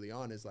set early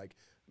on is like,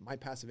 my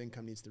passive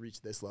income needs to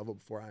reach this level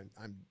before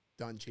I'm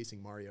done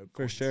chasing Mario coins.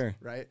 For sure.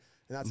 Right?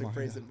 And that's a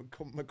phrase that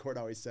McCord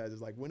always says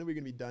is like, when are we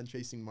going to be done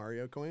chasing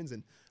Mario coins?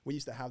 And we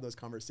used to have those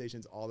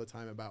conversations all the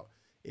time about,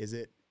 is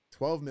it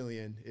 12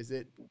 million? Is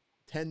it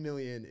 10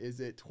 million?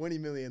 Is it 20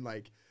 million?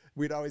 Like,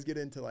 we'd always get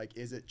into like,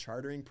 is it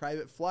chartering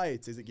private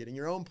flights? Is it getting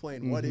your own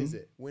plane? What is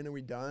it? When are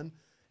we done?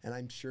 And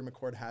I'm sure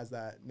McCord has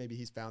that. Maybe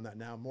he's found that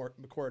now.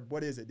 McCord,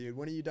 what is it, dude?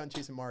 When are you done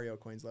chasing Mario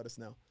coins? Let us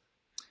know.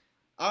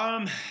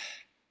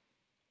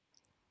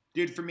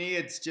 Dude, for me,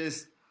 it's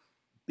just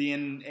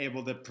being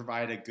able to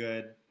provide a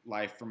good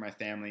life for my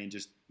family and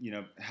just,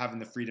 having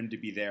the freedom to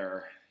be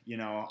there.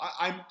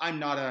 I'm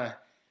not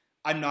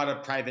a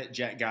private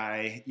jet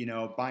guy.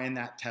 Buying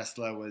that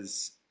Tesla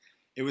was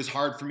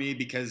hard for me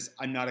because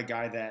I'm not a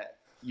guy that,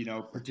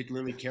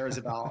 particularly cares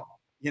about,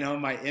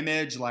 my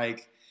image.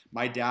 Like,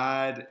 my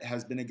dad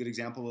has been a good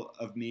example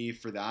of me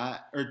for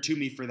that, or to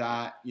me for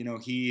that.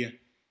 He,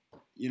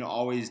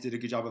 always did a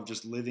good job of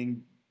just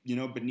living,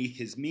 beneath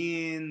his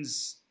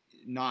means,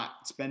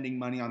 not spending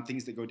money on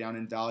things that go down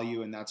in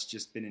value. And that's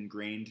just been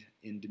ingrained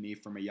into me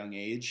from a young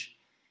age.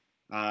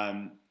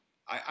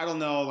 I don't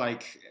know,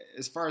 like,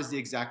 as far as the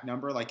exact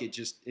number, like, it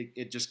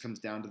just comes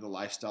down to the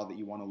lifestyle that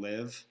you want to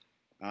live.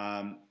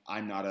 I'm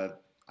not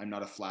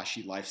a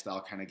flashy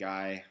lifestyle kind of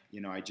guy.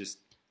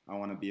 I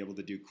want to be able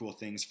to do cool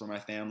things for my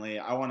family.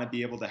 I want to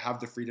be able to have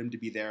the freedom to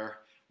be there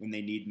when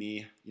they need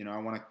me. I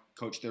want to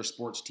coach their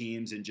sports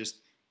teams and just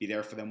be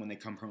there for them when they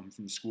come home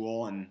from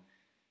school.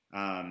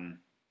 And,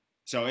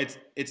 so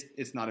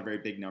it's not a very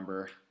big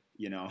number,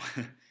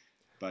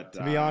 but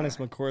to be honest,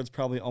 McCord's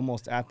probably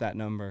almost at that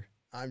number.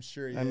 I'm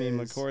sure he is. I mean,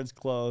 McCord's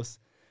close,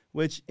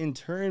 which in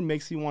turn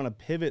makes me want to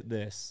pivot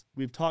this.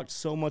 We've talked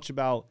so much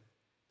about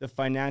the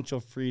financial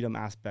freedom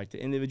aspect,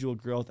 the individual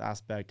growth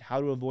aspect,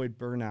 how to avoid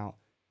burnout,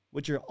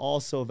 which are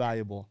also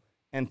valuable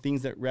and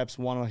things that reps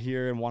want to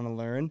hear and want to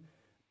learn.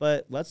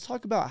 But let's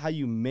talk about how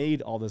you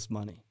made all this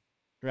money,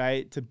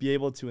 right? To be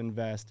able to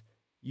invest.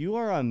 You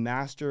are a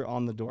master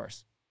on the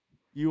doors.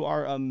 You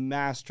are a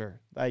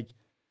master. Like,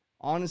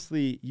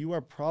 honestly, you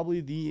are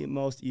probably the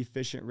most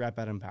efficient rep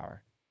at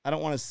Empower. I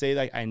don't want to say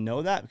like I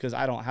know that because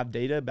I don't have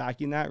data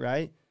backing that,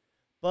 right?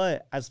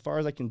 But as far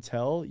as I can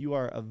tell, you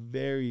are a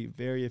very,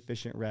 very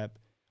efficient rep.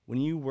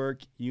 When you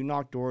work, you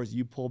knock doors,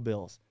 you pull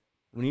bills.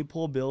 When you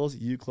pull bills,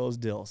 you close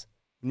deals.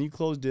 When you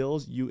close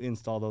deals, you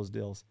install those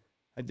deals.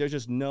 Like, there's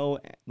just no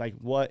like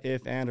what,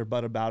 if, and, or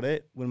but about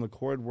it. When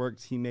McCord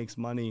works, he makes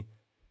money.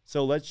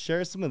 So let's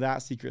share some of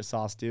that secret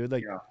sauce, dude.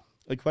 Like,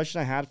 the question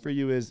I had for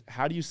you is,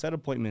 how do you set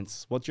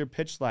appointments? What's your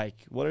pitch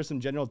like? What are some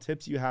general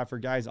tips you have for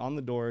guys on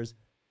the doors?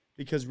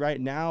 Because right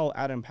now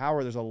at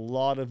Empower, there's a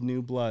lot of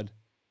new blood.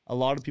 A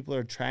lot of people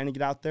are trying to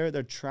get out there.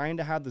 They're trying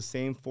to have the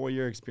same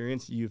 4-year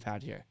experience you've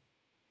had here.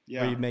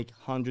 Yeah. Where you make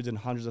hundreds and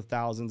hundreds of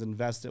thousands,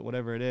 invest it,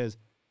 whatever it is.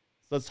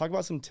 So let's talk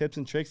about some tips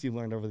and tricks you've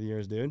learned over the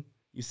years, dude.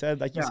 You said,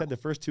 you said the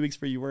first 2 weeks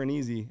for you weren't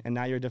easy, and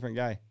now you're a different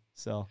guy.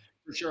 So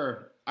for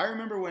sure. I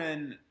remember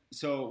when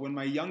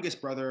my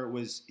youngest brother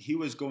was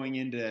going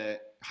into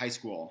high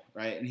school,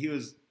 right? And he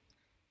was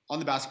on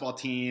the basketball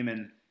team.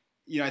 And,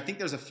 I think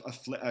there's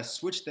a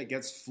switch that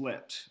gets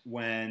flipped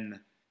when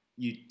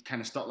you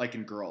kind of start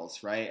liking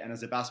girls, right? And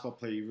as a basketball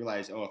player, you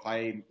realize, if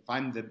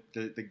I'm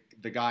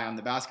the guy on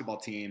the basketball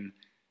team,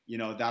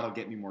 that'll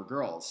get me more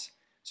girls.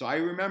 So I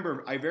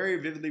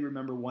very vividly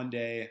remember one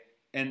day,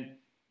 and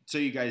so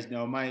you guys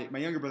know, my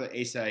younger brother,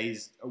 Asa,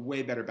 he's a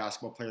way better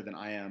basketball player than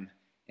I am.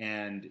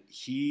 And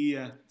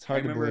it's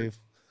hard to believe.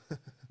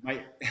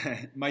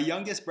 My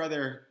youngest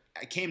brother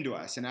came to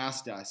us and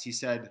asked us, he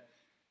said,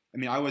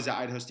 I was at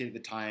Idaho State at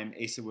the time.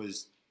 Asa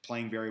was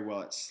playing very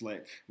well at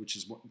Slick, which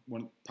is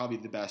probably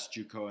the best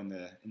JUCO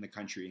in the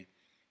country.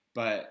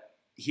 But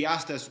he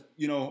asked us,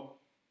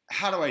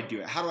 how do I do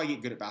it? How do I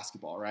get good at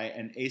basketball, right?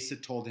 And Asa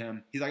told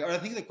him, he's like, I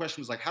think the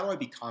question was like, how do I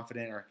be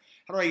confident, or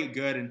how do I get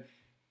good? And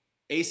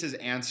Asa's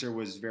answer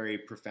was very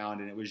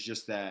profound, and it was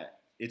just that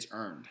it's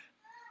earned.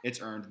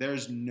 It's earned.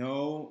 There's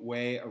no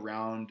way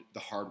around the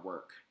hard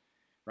work,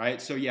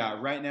 right? So yeah,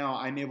 right now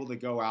I'm able to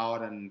go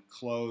out and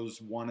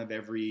close one of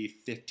every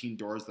 15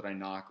 doors that I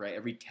knock, right?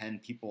 Every 10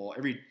 people,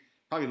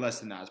 probably less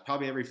than that. It's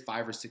probably every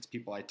 5 or 6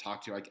 people I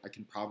talk to, I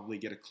can probably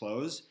get a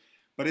close,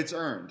 but it's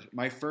earned.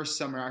 My first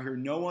summer out here,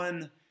 no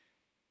one,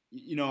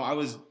 I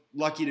was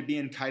lucky to be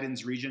in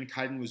Kyden's region.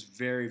 Kyden was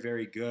very,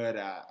 very good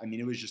at,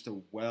 it was just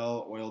a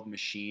well-oiled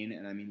machine.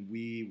 And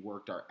we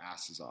worked our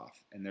asses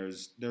off, and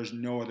there's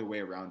no other way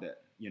around it,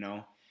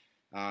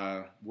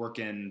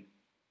 working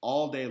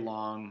all day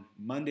long,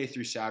 Monday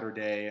through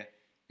Saturday.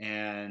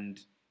 And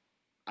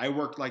I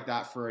worked like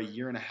that for a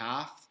year and a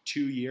half,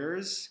 2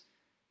 years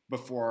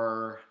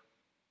before,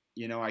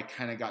 I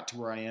kind of got to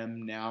where I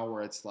am now,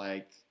 where it's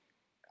like,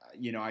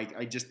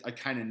 I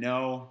kind of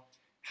know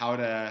how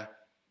to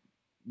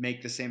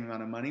make the same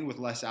amount of money with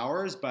less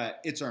hours,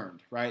 but it's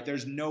earned, right?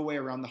 There's no way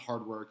around the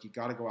hard work. You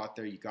got to go out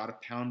there. You got to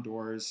pound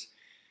doors.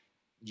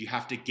 You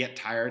have to get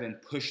tired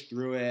and push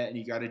through it, and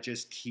you got to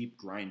just keep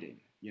grinding.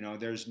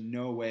 There's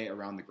no way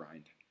around the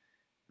grind.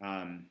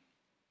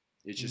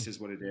 It just is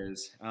what it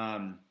is.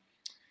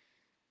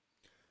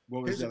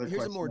 What was the other question?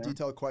 Here's a more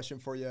detailed question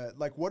for you.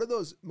 Like, what are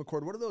those,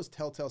 McCord, what are those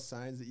telltale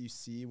signs that you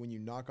see when you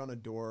knock on a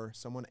door,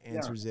 someone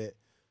answers it?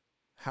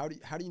 How do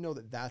you know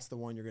that that's the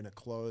one you're going to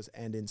close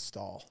and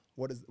install?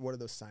 What are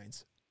those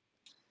signs?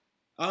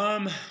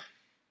 That's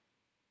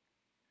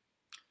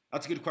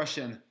a good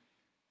question.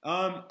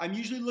 I'm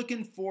usually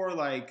looking for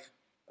like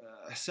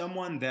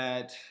someone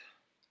that,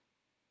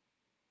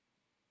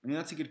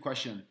 that's a good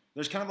question.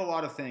 There's kind of a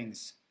lot of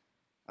things.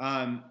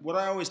 What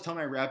I always tell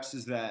my reps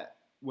is that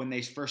when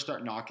they first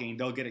start knocking,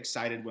 they'll get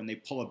excited when they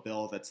pull a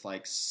bill that's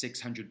like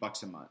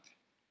 $600 a month.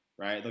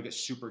 Right? They'll get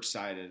super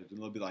excited,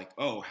 and they'll be like,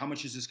 "Oh, how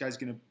much is this guy's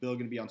bill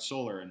gonna be on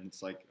solar?" And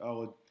it's like,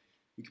 "Oh,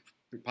 we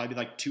could probably be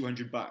like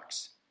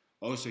 $200."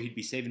 Oh, so he'd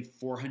be saving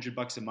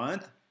 $400 a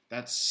month?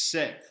 That's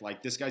sick.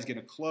 Like, this guy's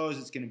gonna close.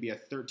 It's gonna be a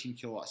 13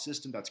 kilowatt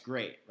system. That's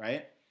great,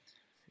 right?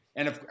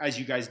 And as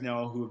you guys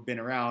know, who have been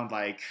around,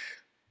 like,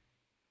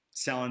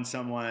 selling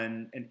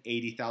someone an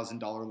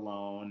 $80,000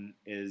 loan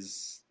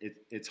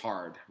it's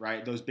hard,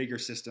 right? Those bigger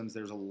systems,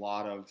 there's a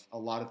lot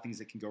of things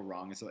that can go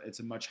wrong. It's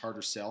a much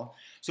harder sell.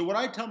 So what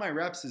I tell my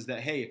reps is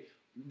that, hey,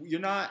 we're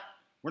not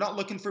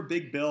looking for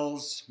big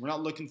bills. We're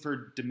not looking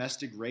for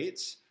domestic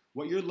rates.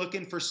 What you're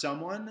looking for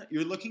someone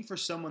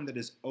that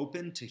is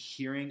open to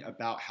hearing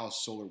about how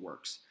solar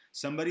works.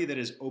 Somebody that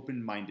is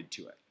open-minded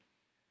to it.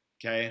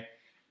 Okay?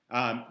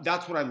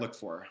 That's what I look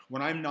for.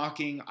 When I'm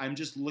knocking, I'm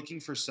just looking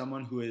for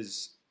someone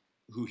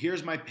who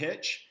hears my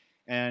pitch,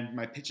 and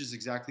my pitch is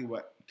exactly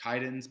what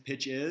Kyden's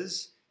pitch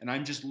is, and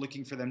I'm just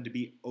looking for them to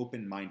be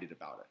open-minded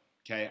about it,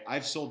 okay?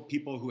 I've sold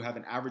people who have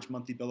an average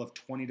monthly bill of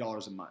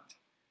 $20 a month,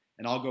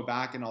 and I'll go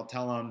back and I'll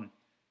tell them,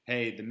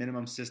 hey, the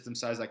minimum system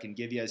size I can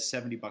give you is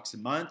 $70 a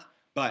month,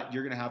 but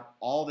you're going to have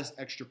all this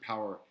extra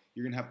power.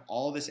 You're going to have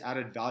all this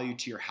added value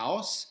to your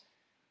house,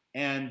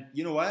 and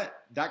you know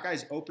what? That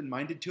guy's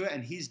open-minded to it,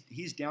 and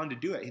he's down to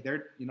do it.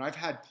 I've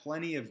had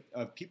plenty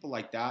of people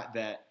like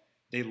that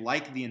they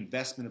like the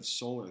investment of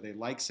solar. They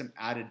like some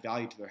added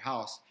value to their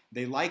house.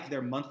 They like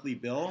their monthly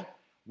bill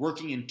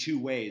working in two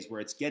ways, where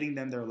it's getting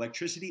them their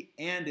electricity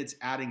and it's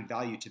adding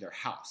value to their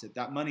house.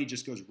 That money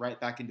just goes right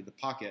back into their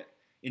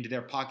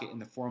pocket in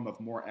the form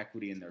of more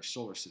equity in their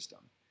solar system.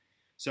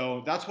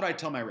 So that's what I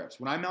tell my reps.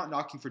 When I'm out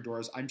knocking for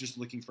doors, I'm just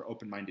looking for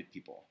open-minded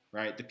people,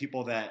 right? The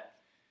people that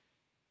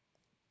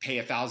pay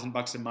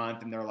 $1,000 a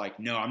month and they're like,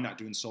 no, I'm not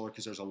doing solar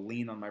because there's a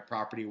lien on my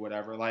property,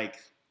 whatever. Like,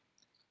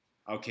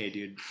 okay,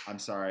 dude, I'm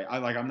sorry.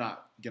 I'm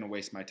not going to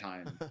waste my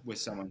time with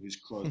someone who's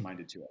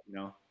closed-minded to it,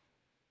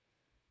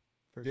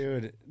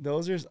 Dude,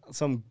 those are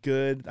that's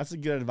a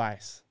good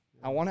advice.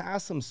 I want to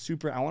ask I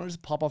want to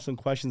just pop off some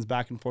questions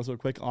back and forth real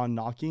quick on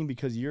knocking,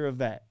 because you're a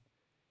vet.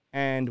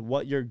 And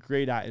what you're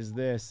great at is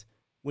this.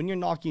 When you're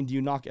knocking, do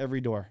you knock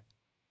every door?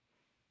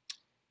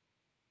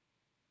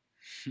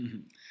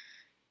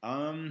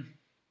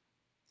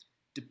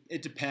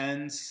 It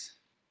depends.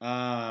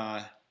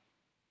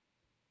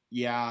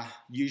 Yeah,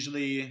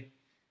 usually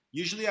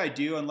I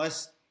do,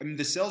 unless,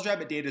 the sales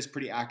rabbit data is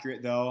pretty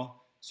accurate though.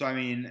 So,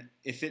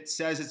 if it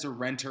says it's a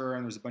renter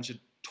and there's a bunch of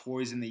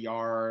toys in the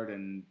yard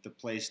and the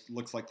place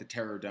looks like the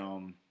Terror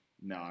Dome,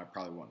 no, I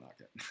probably won't knock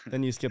it.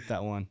 Then you skip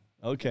that one.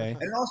 Okay.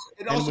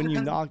 It also when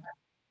you knock.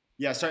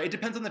 Yeah, sorry. It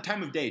depends on the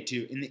time of day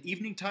too. In the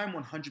evening time,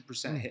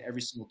 100% hit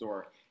every single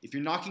door. If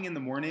you're knocking in the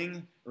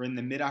morning or in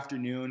the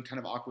mid-afternoon, kind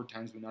of awkward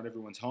times when not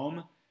everyone's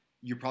home,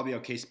 you're probably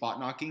okay spot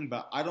knocking,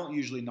 but I don't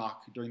usually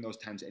knock during those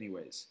times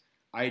anyways.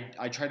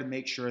 I try to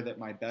make sure that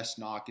my best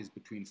knock is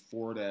between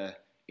 4 to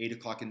 8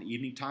 o'clock in the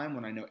evening time,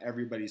 when I know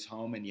everybody's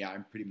home, and yeah,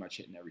 I'm pretty much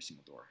hitting every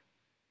single door.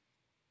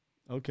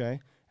 Okay.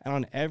 And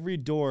on every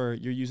door,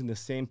 you're using the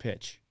same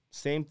pitch.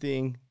 Same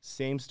thing,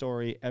 same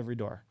story, every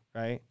door,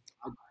 right?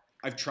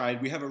 I've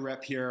tried. We have a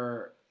rep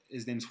here.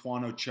 His name's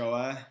Juan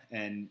Ochoa,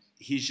 and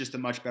he's just a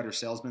much better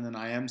salesman than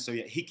I am. So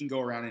yeah, he can go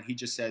around and he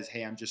just says,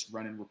 hey, I'm just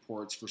running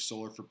reports for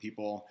solar for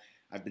people.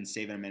 I've been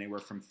saving them anywhere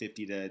from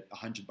 $50 to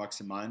 $100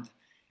 a month.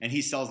 And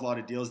he sells a lot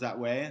of deals that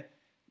way.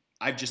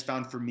 I've just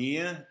found for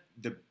me,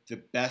 the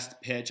best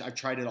pitch, I've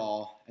tried it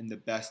all, and the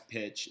best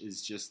pitch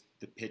is just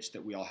the pitch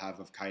that we all have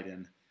of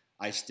Kyden.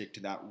 I stick to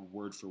that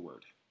word for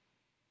word.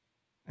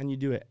 And you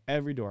do it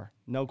every door,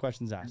 no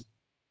questions asked.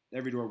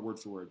 Every door, word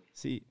for word.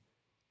 See,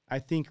 I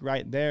think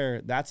right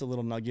there, that's a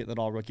little nugget that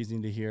all rookies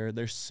need to hear.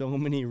 There's so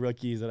many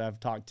rookies that I've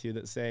talked to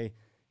that say,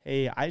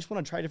 hey, I just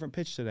want to try a different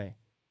pitch today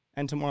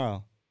and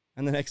tomorrow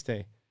and the next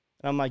day.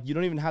 And I'm like, you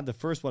don't even have the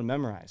first one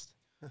memorized.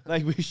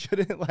 Like, we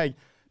shouldn't like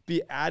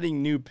be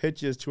adding new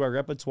pitches to our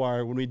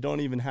repertoire when we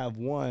don't even have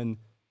one.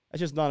 That's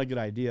just not a good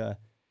idea.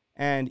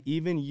 And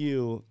even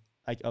you,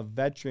 like a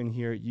veteran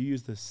here, you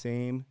use the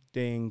same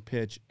dang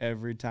pitch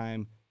every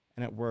time,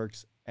 and it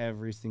works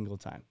every single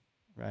time,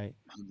 right?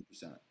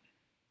 100%.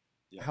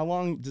 Yeah. How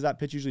long does that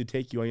pitch usually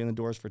take you? Are you in the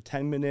doors for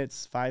 10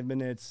 minutes, 5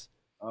 minutes?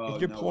 Oh,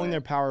 if you're pulling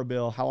their power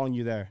bill, how long are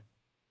you there?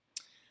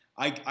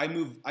 I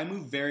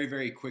move very,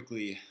 very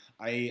quickly.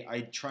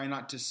 I try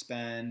not to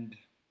spend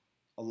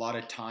a lot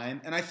of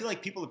time, and I feel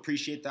like people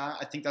appreciate that.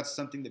 I think that's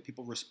something that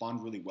people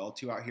respond really well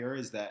to out here,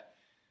 is that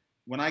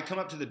when I come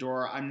up to the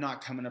door, I'm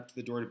not coming up to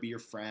the door to be your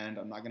friend.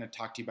 I'm not going to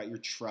talk to you about your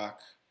truck.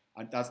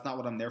 That's not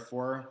what I'm there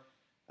for.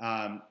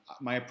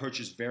 My approach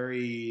is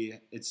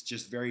it's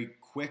just very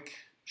quick,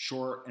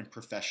 short, and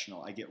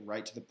professional. I get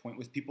right to the point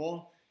with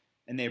people,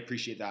 and they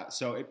appreciate that.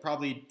 So it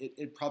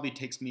probably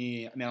takes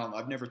me, I mean, I don't know,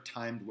 I've never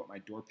timed what my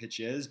door pitch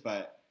is,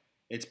 but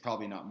it's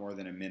probably not more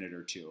than a minute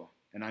or two.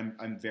 And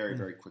I'm very,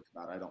 very quick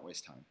about it. I don't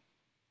waste time.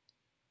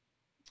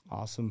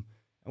 Awesome.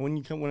 And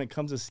when it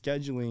comes to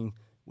scheduling,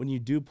 when you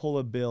do pull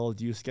a bill,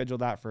 do you schedule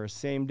that for a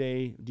same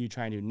day? Do you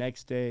try and do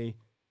next day?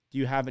 Do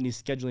you have any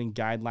scheduling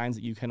guidelines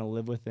that you kind of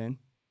live within?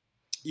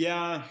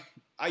 Yeah,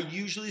 I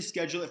usually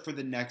schedule it for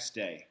the next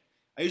day.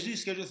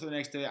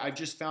 I've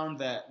just found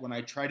that when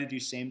I try to do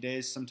same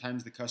days,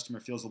 sometimes the customer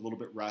feels a little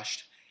bit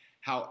rushed.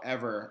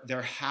 However,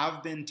 there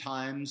have been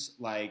times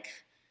like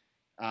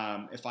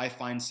if I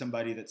find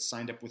somebody that's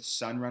signed up with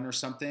Sunrun or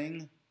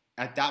something,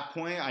 at that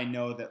point I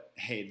know that,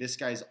 hey, this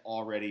guy's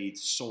already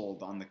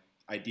sold on the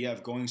idea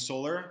of going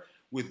solar.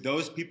 With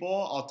those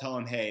people, I'll tell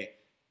them, hey,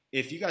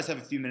 if you guys have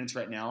a few minutes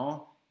right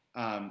now,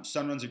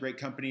 Sunrun's a great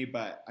company,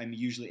 but I'm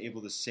usually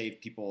able to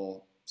save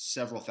people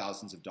several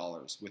thousands of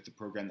dollars with the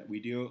program that we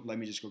do. Let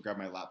me just go grab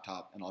my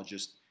laptop and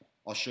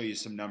I'll show you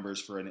some numbers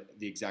for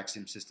the exact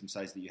same system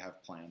size that you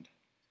have planned.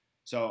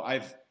 So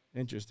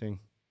Interesting.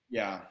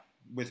 Yeah,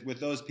 with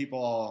those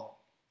people,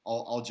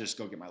 I'll just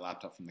go get my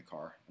laptop from the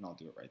car and I'll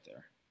do it right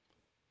there.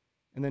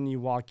 And then you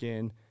walk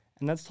in,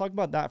 and let's talk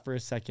about that for a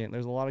second.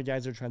 There's a lot of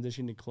guys that are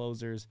transitioning to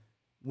closers.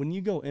 When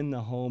you go in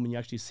the home and you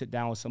actually sit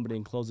down with somebody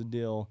and close a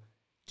deal,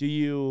 do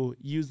you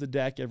use the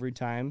deck every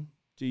time?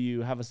 Do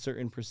you have a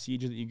certain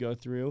procedure that you go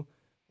through?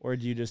 Or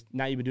do you just,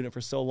 now you've been doing it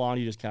for so long,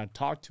 you just kind of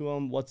talk to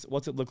them? What's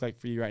it look like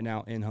for you right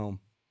now in home?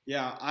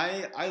 Yeah,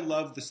 I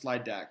love the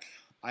slide deck.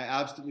 I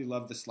absolutely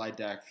love the slide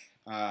deck.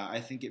 I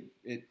think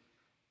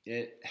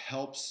it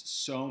helps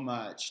so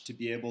much to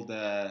be able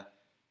to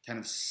kind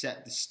of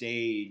set the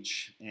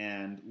stage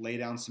and lay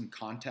down some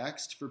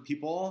context for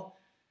people.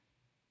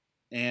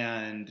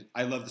 And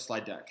I love the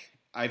slide deck.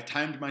 I've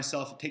timed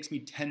myself. It takes me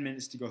 10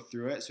 minutes to go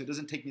through it, so it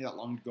doesn't take me that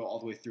long to go all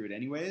the way through it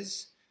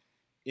anyways.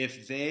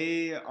 If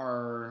they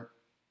are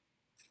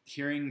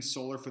hearing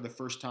solar for the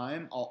first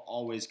time, I'll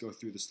always go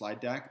through the slide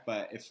deck.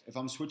 But if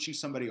I'm switching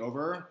somebody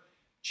over,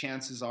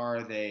 chances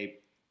are they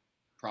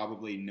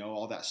probably know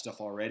all that stuff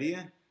already,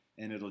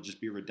 and it'll just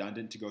be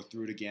redundant to go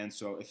through it again.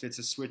 So if it's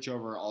a switch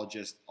over, I'll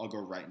go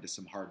right into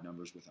some hard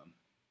numbers with them.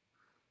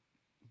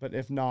 But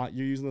if not,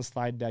 you're using the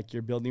slide deck,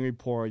 you're building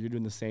rapport, you're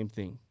doing the same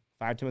thing.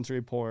 5 minutes of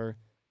rapport,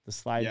 the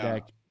slide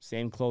deck,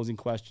 same closing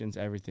questions,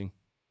 everything.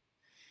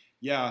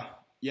 Yeah,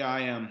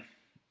 I am.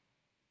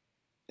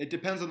 It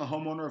depends on the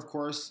homeowner, of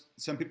course.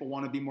 Some people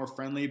want to be more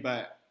friendly,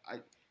 but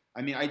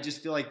I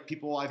just feel like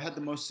I've had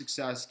the most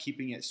success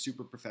keeping it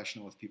super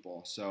professional with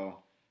people. So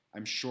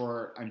I'm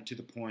sure I'm to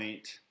the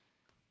point,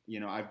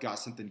 I've got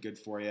something good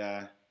for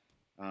you.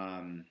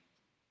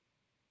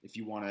 If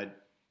you want to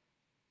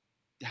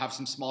have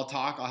some small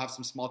talk, I'll have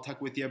some small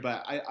talk with you.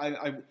 But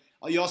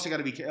you also got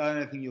to be,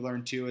 another thing you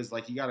learn too is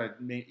like, you got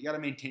to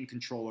maintain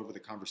control over the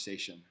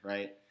conversation,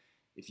 right?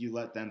 If you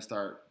let them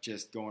start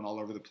just going all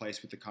over the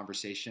place with the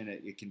conversation,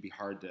 it can be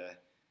hard to,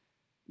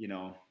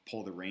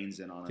 pull the reins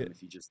in on them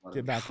if you just let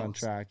get back on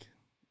track.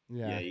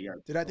 Yeah.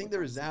 Dude, I think the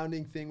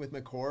resounding thing with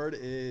McCord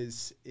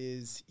is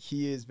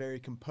he is very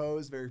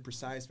composed, very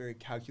precise, very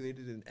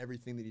calculated in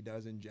everything that he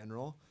does in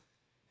general.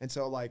 And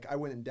so, like, I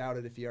wouldn't doubt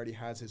it if he already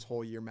has his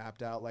whole year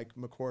mapped out. Like,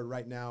 McCord,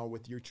 right now,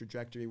 with your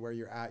trajectory, where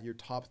you're at, your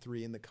top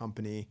 3 in the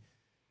company,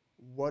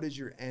 what is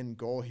your end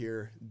goal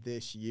here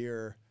this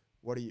year?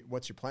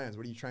 What's your plans?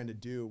 What are you trying to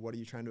do? What are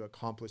you trying to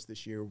accomplish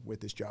this year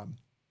with this job?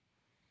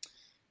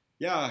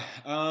 Yeah.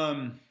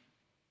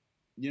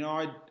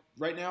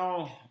 Right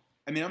now,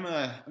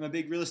 I'm a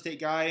big real estate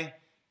guy.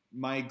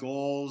 My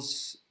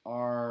goals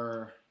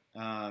are,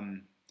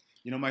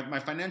 my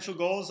financial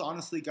goals,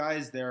 honestly,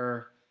 guys,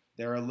 they're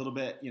a little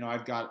bit,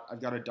 I've got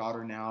a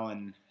daughter now,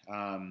 and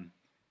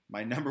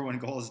my number one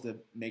goal is to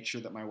make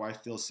sure that my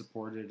wife feels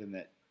supported and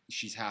that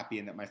she's happy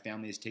and that my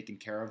family is taken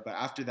care of. But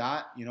after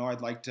that,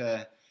 I'd like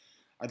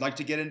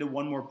to get into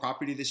one more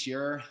property this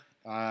year.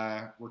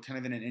 We're kind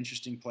of in an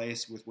interesting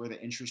place with where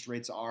the interest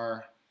rates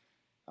are.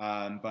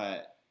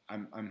 But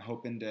I'm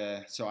hoping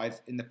to, so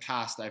in the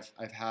past, I've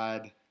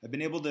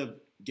been able to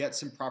get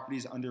some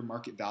properties under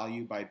market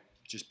value by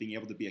just being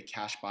able to be a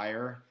cash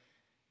buyer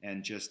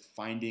and just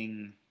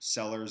finding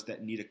sellers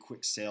that need a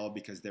quick sale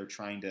because they're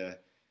trying to,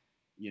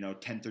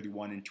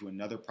 1031 into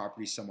another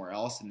property somewhere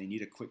else and they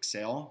need a quick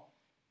sale.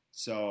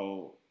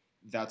 So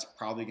that's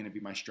probably going to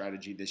be my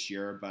strategy this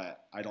year,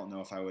 but I don't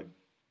know if I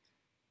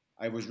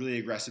was really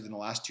aggressive in the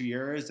last 2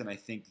 years. And I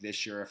think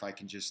this year, if I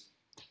can just,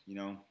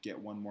 get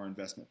one more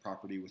investment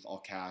property with all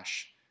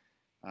cash,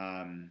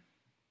 that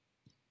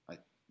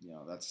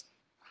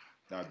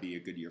would be a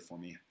good year for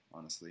me,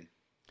 honestly.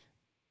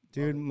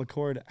 Dude,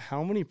 McCord,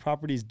 how many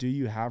properties do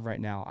you have right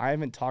now? I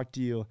haven't talked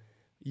to you.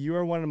 You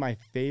are one of my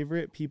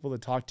favorite people to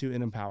talk to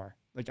in Empower.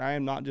 Like, I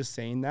am not just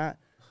saying that.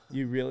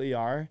 You really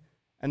are.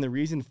 And the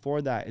reason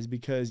for that is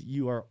because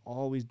you are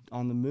always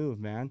on the move,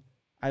 man.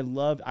 I'm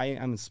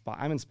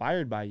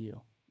inspired by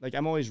you. Like,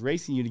 I'm always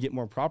racing you to get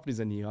more properties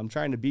than you. I'm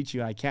trying to beat you,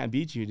 and I can't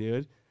beat you,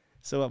 dude.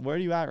 So where are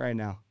you at right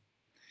now?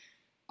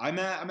 I'm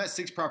at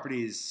 6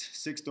 properties,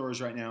 6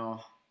 stores right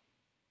now.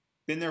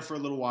 Been there for a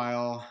little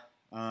while.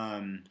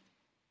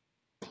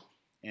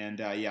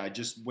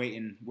 Just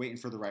waiting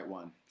for the right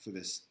one for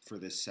this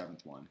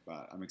 7th one.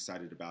 But I'm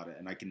excited about it,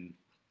 and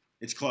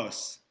it's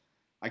close.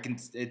 I can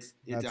sense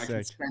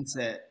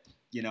it,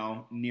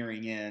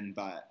 nearing in,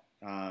 but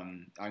I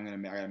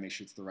gotta make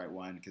sure it's the right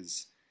one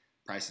because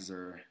prices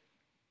are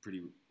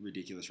pretty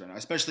ridiculous right now,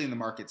 especially in the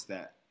markets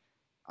that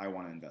I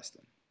want to invest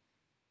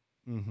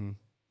in. Mm-hmm.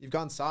 You've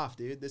gone soft,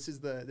 dude. This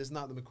is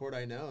not the McCord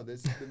I know.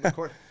 This is the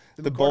McCord.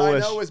 The The McCord I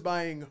bullish. know is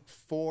buying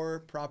 4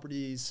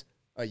 properties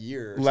a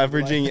year,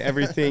 Leveraging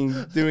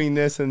everything, doing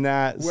this and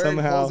that wearing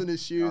somehow. holes in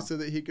his shoes so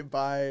that he could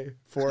buy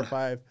 4 or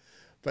 5.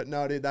 But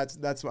no, dude,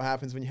 that's what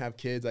happens when you have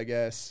kids, I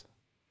guess.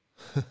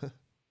 A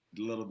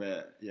little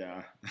bit,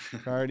 yeah.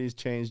 Priorities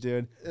change,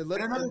 dude.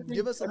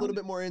 Give us a little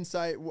bit more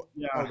insight.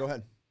 Yeah. Oh, go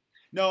ahead.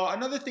 No,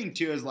 another thing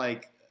too is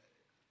I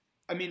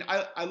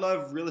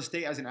love real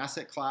estate as an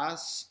asset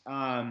class.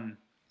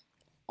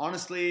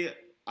 Honestly,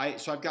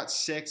 I've got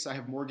 6. I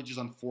have mortgages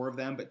on 4 of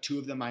them, but 2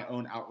 of them I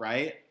own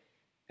outright.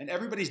 And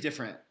everybody's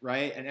different,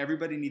 right? And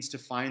everybody needs to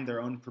find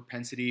their own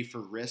propensity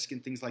for risk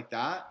and things like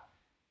that.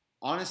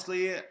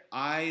 Honestly,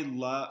 I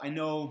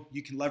know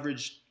you can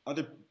leverage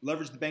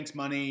the bank's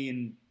money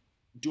and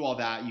do all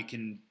that. You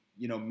can,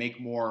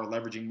 make more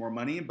leveraging more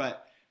money.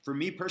 But for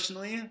me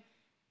personally,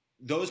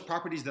 those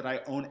properties that I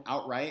own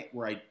outright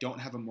where I don't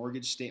have a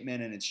mortgage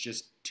statement and it's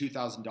just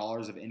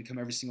 $2,000 of income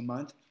every single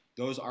month,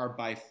 those are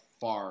by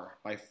far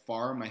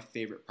my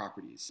favorite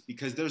properties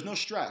because there's no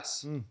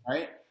stress,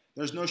 right?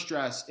 There's no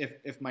stress.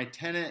 If my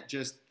tenant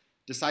just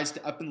decides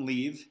to up and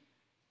leave,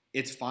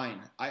 it's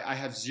fine. I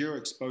have 0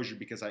 exposure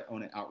because I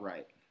own it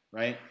outright,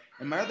 right?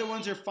 And my other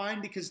ones are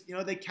fine because,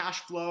 they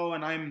cash flow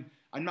and I'm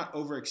not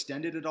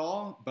overextended at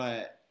all.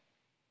 But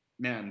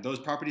man, those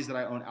properties that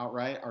I own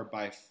outright are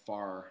by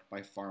far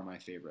my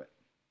favorite.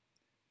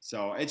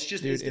 So it's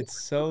just, dude,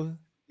 it's so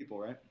people,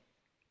 right?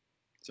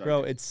 Sorry.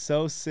 Bro, it's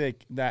so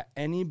sick that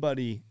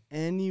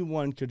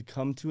anyone could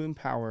come to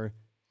Empower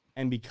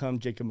and become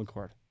Jacob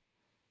McCord.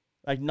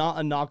 Like, not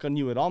a knock on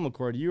you at all,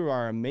 McCord. You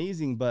are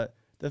amazing, but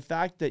the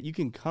fact that you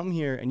can come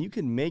here and you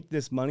can make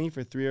this money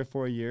for 3 or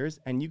 4 years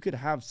and you could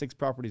have 6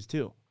 properties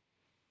too.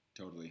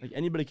 Totally. Like,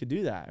 anybody could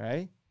do that,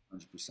 right?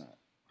 100%.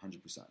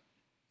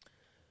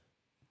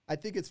 I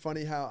think it's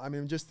funny how,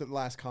 just the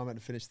last comment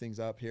to finish things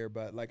up here,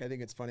 but I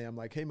think it's funny. I'm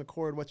like, hey,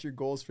 McCord, what's your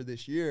goals for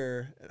this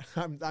year?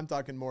 I'm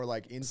talking more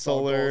like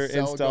solar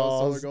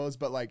goals,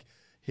 but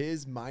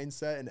his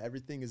mindset and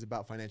everything is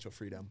about financial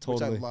freedom,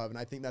 Totally. which I love. And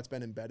I think that's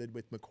been embedded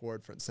with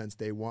McCord since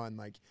day one.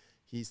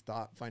 He's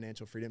thought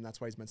financial freedom. That's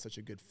why he's been such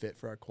a good fit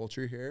for our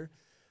culture here.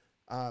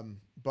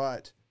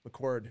 But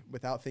McCord,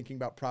 without thinking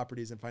about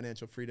properties and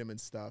financial freedom and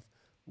stuff,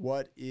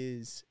 what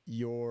is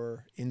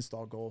your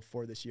install goal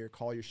for this year?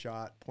 Call your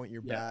shot, point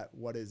your bat.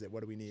 What is it?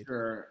 What do we need?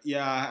 Sure.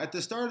 Yeah. At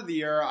the start of the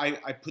year,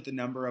 I put the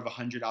number of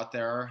 100 out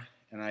there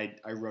and I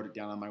wrote it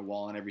down on my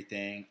wall and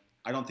everything.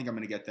 I don't think I'm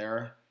going to get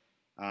there.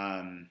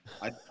 I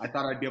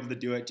thought I'd be able to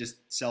do it, just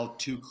sell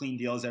 2 clean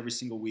deals every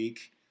single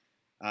week.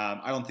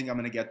 I don't think I'm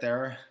going to get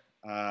there.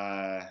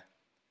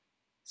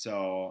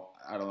 So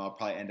I don't know. I'll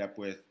probably end up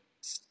with,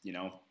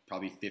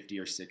 probably 50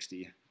 or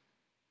 60.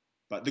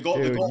 But the goal,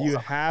 Dude, you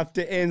have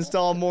to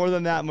install more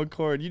than that,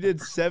 McCord. You did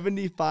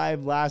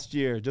 75 last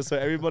year, just so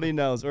everybody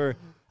knows. Or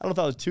I don't know if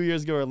that was 2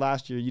 years ago or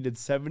last year. You did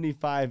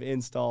 75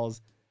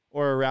 installs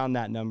or around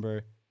that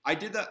number. I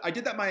did that.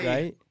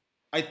 Right?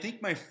 I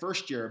think my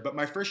first year, but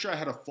my first year I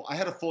had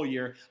a full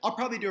year. I'll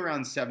probably do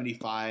around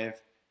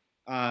 75.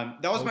 That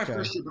was my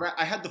first year, but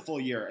I had the full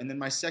year. And then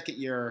my second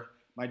year,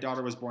 my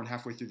daughter was born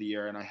halfway through the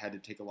year, and I had to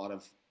take a lot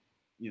of,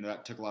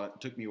 that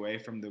took me away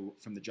from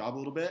the job a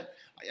little bit.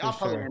 I'll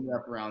probably end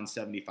up around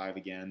 75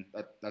 again.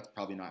 That's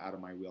probably not out of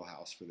my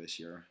wheelhouse for this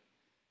year.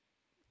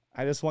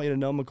 I just want you to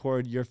know,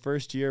 McCord, your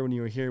first year when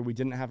you were here, we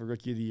didn't have a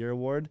Rookie of the Year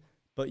award,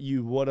 but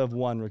you would have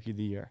won Rookie of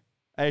the Year.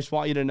 I just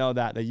want you to know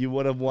that you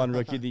would have won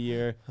Rookie of the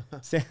Year.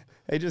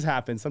 It just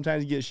happens.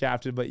 Sometimes you get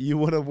shafted, but you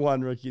would have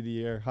won Rookie of the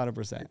Year,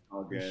 100%.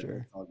 All good. Sure.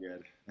 It's all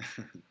good.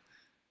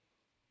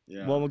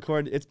 Yeah. Well,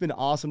 McCord, it's been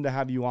awesome to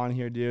have you on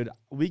here, dude.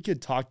 We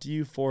could talk to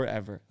you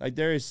forever. Like,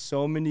 there is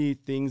so many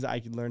things that I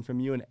could learn from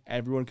you, and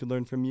everyone could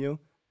learn from you.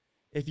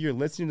 If you're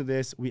listening to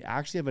this, we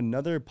actually have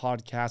another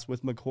podcast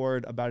with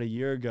McCord about a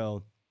year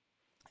ago.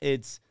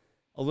 It's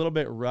a little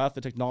bit rough.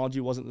 The technology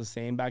wasn't the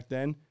same back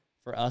then,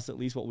 for us at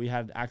least, what we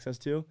had access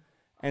to.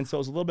 And so it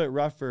was a little bit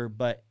rougher,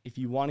 but if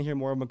you want to hear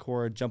more of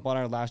McCord, jump on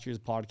our last year's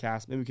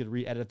podcast. Maybe we could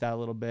re-edit that a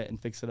little bit and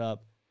fix it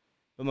up.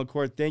 But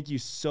McCord, thank you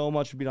so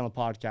much for being on the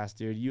podcast,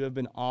 dude. You have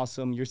been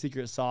awesome. Your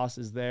secret sauce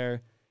is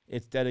there.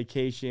 It's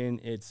dedication.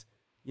 It's,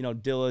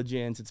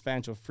 diligence. It's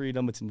financial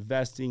freedom. It's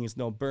investing. It's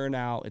no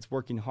burnout. It's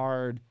working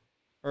hard,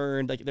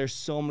 earned. Like, there's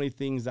so many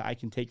things that I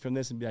can take from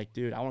this and be like,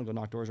 dude, I want to go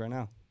knock doors right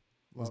now.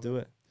 Let's do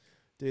it.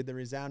 Dude, the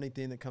resounding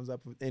thing that comes up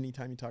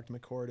anytime you talk to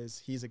McCord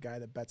is he's a guy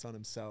that bets on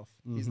himself.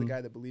 Mm-hmm. He's the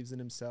guy that believes in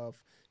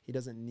himself. He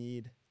doesn't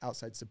need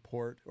outside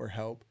support or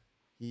help.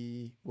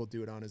 He will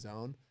do it on his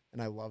own.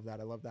 And I love that.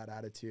 I love that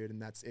attitude.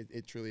 And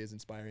it truly is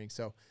inspiring.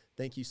 So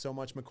thank you so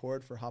much,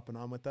 McCord, for hopping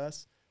on with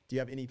us. Do you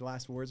have any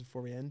last words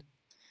before we end?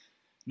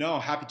 No,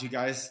 happy to,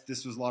 guys.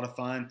 This was a lot of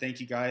fun. Thank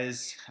you,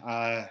 guys.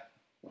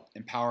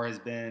 Empower has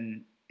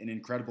been an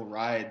incredible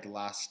ride the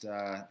last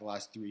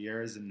 3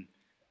 years, and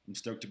I'm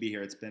stoked to be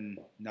here. It's been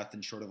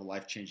nothing short of a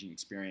life-changing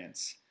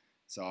experience.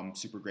 So I'm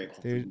super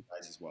grateful for you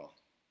guys as well.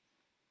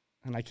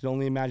 And I can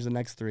only imagine the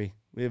next 3.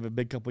 We have a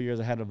big couple years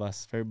ahead of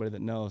us for everybody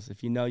that knows.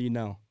 If you know, you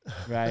know,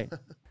 right?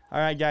 All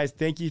right, guys,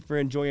 thank you for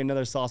enjoying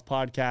another Sauce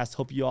podcast.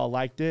 Hope you all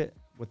liked it.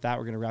 With that,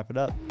 we're going to wrap it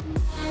up.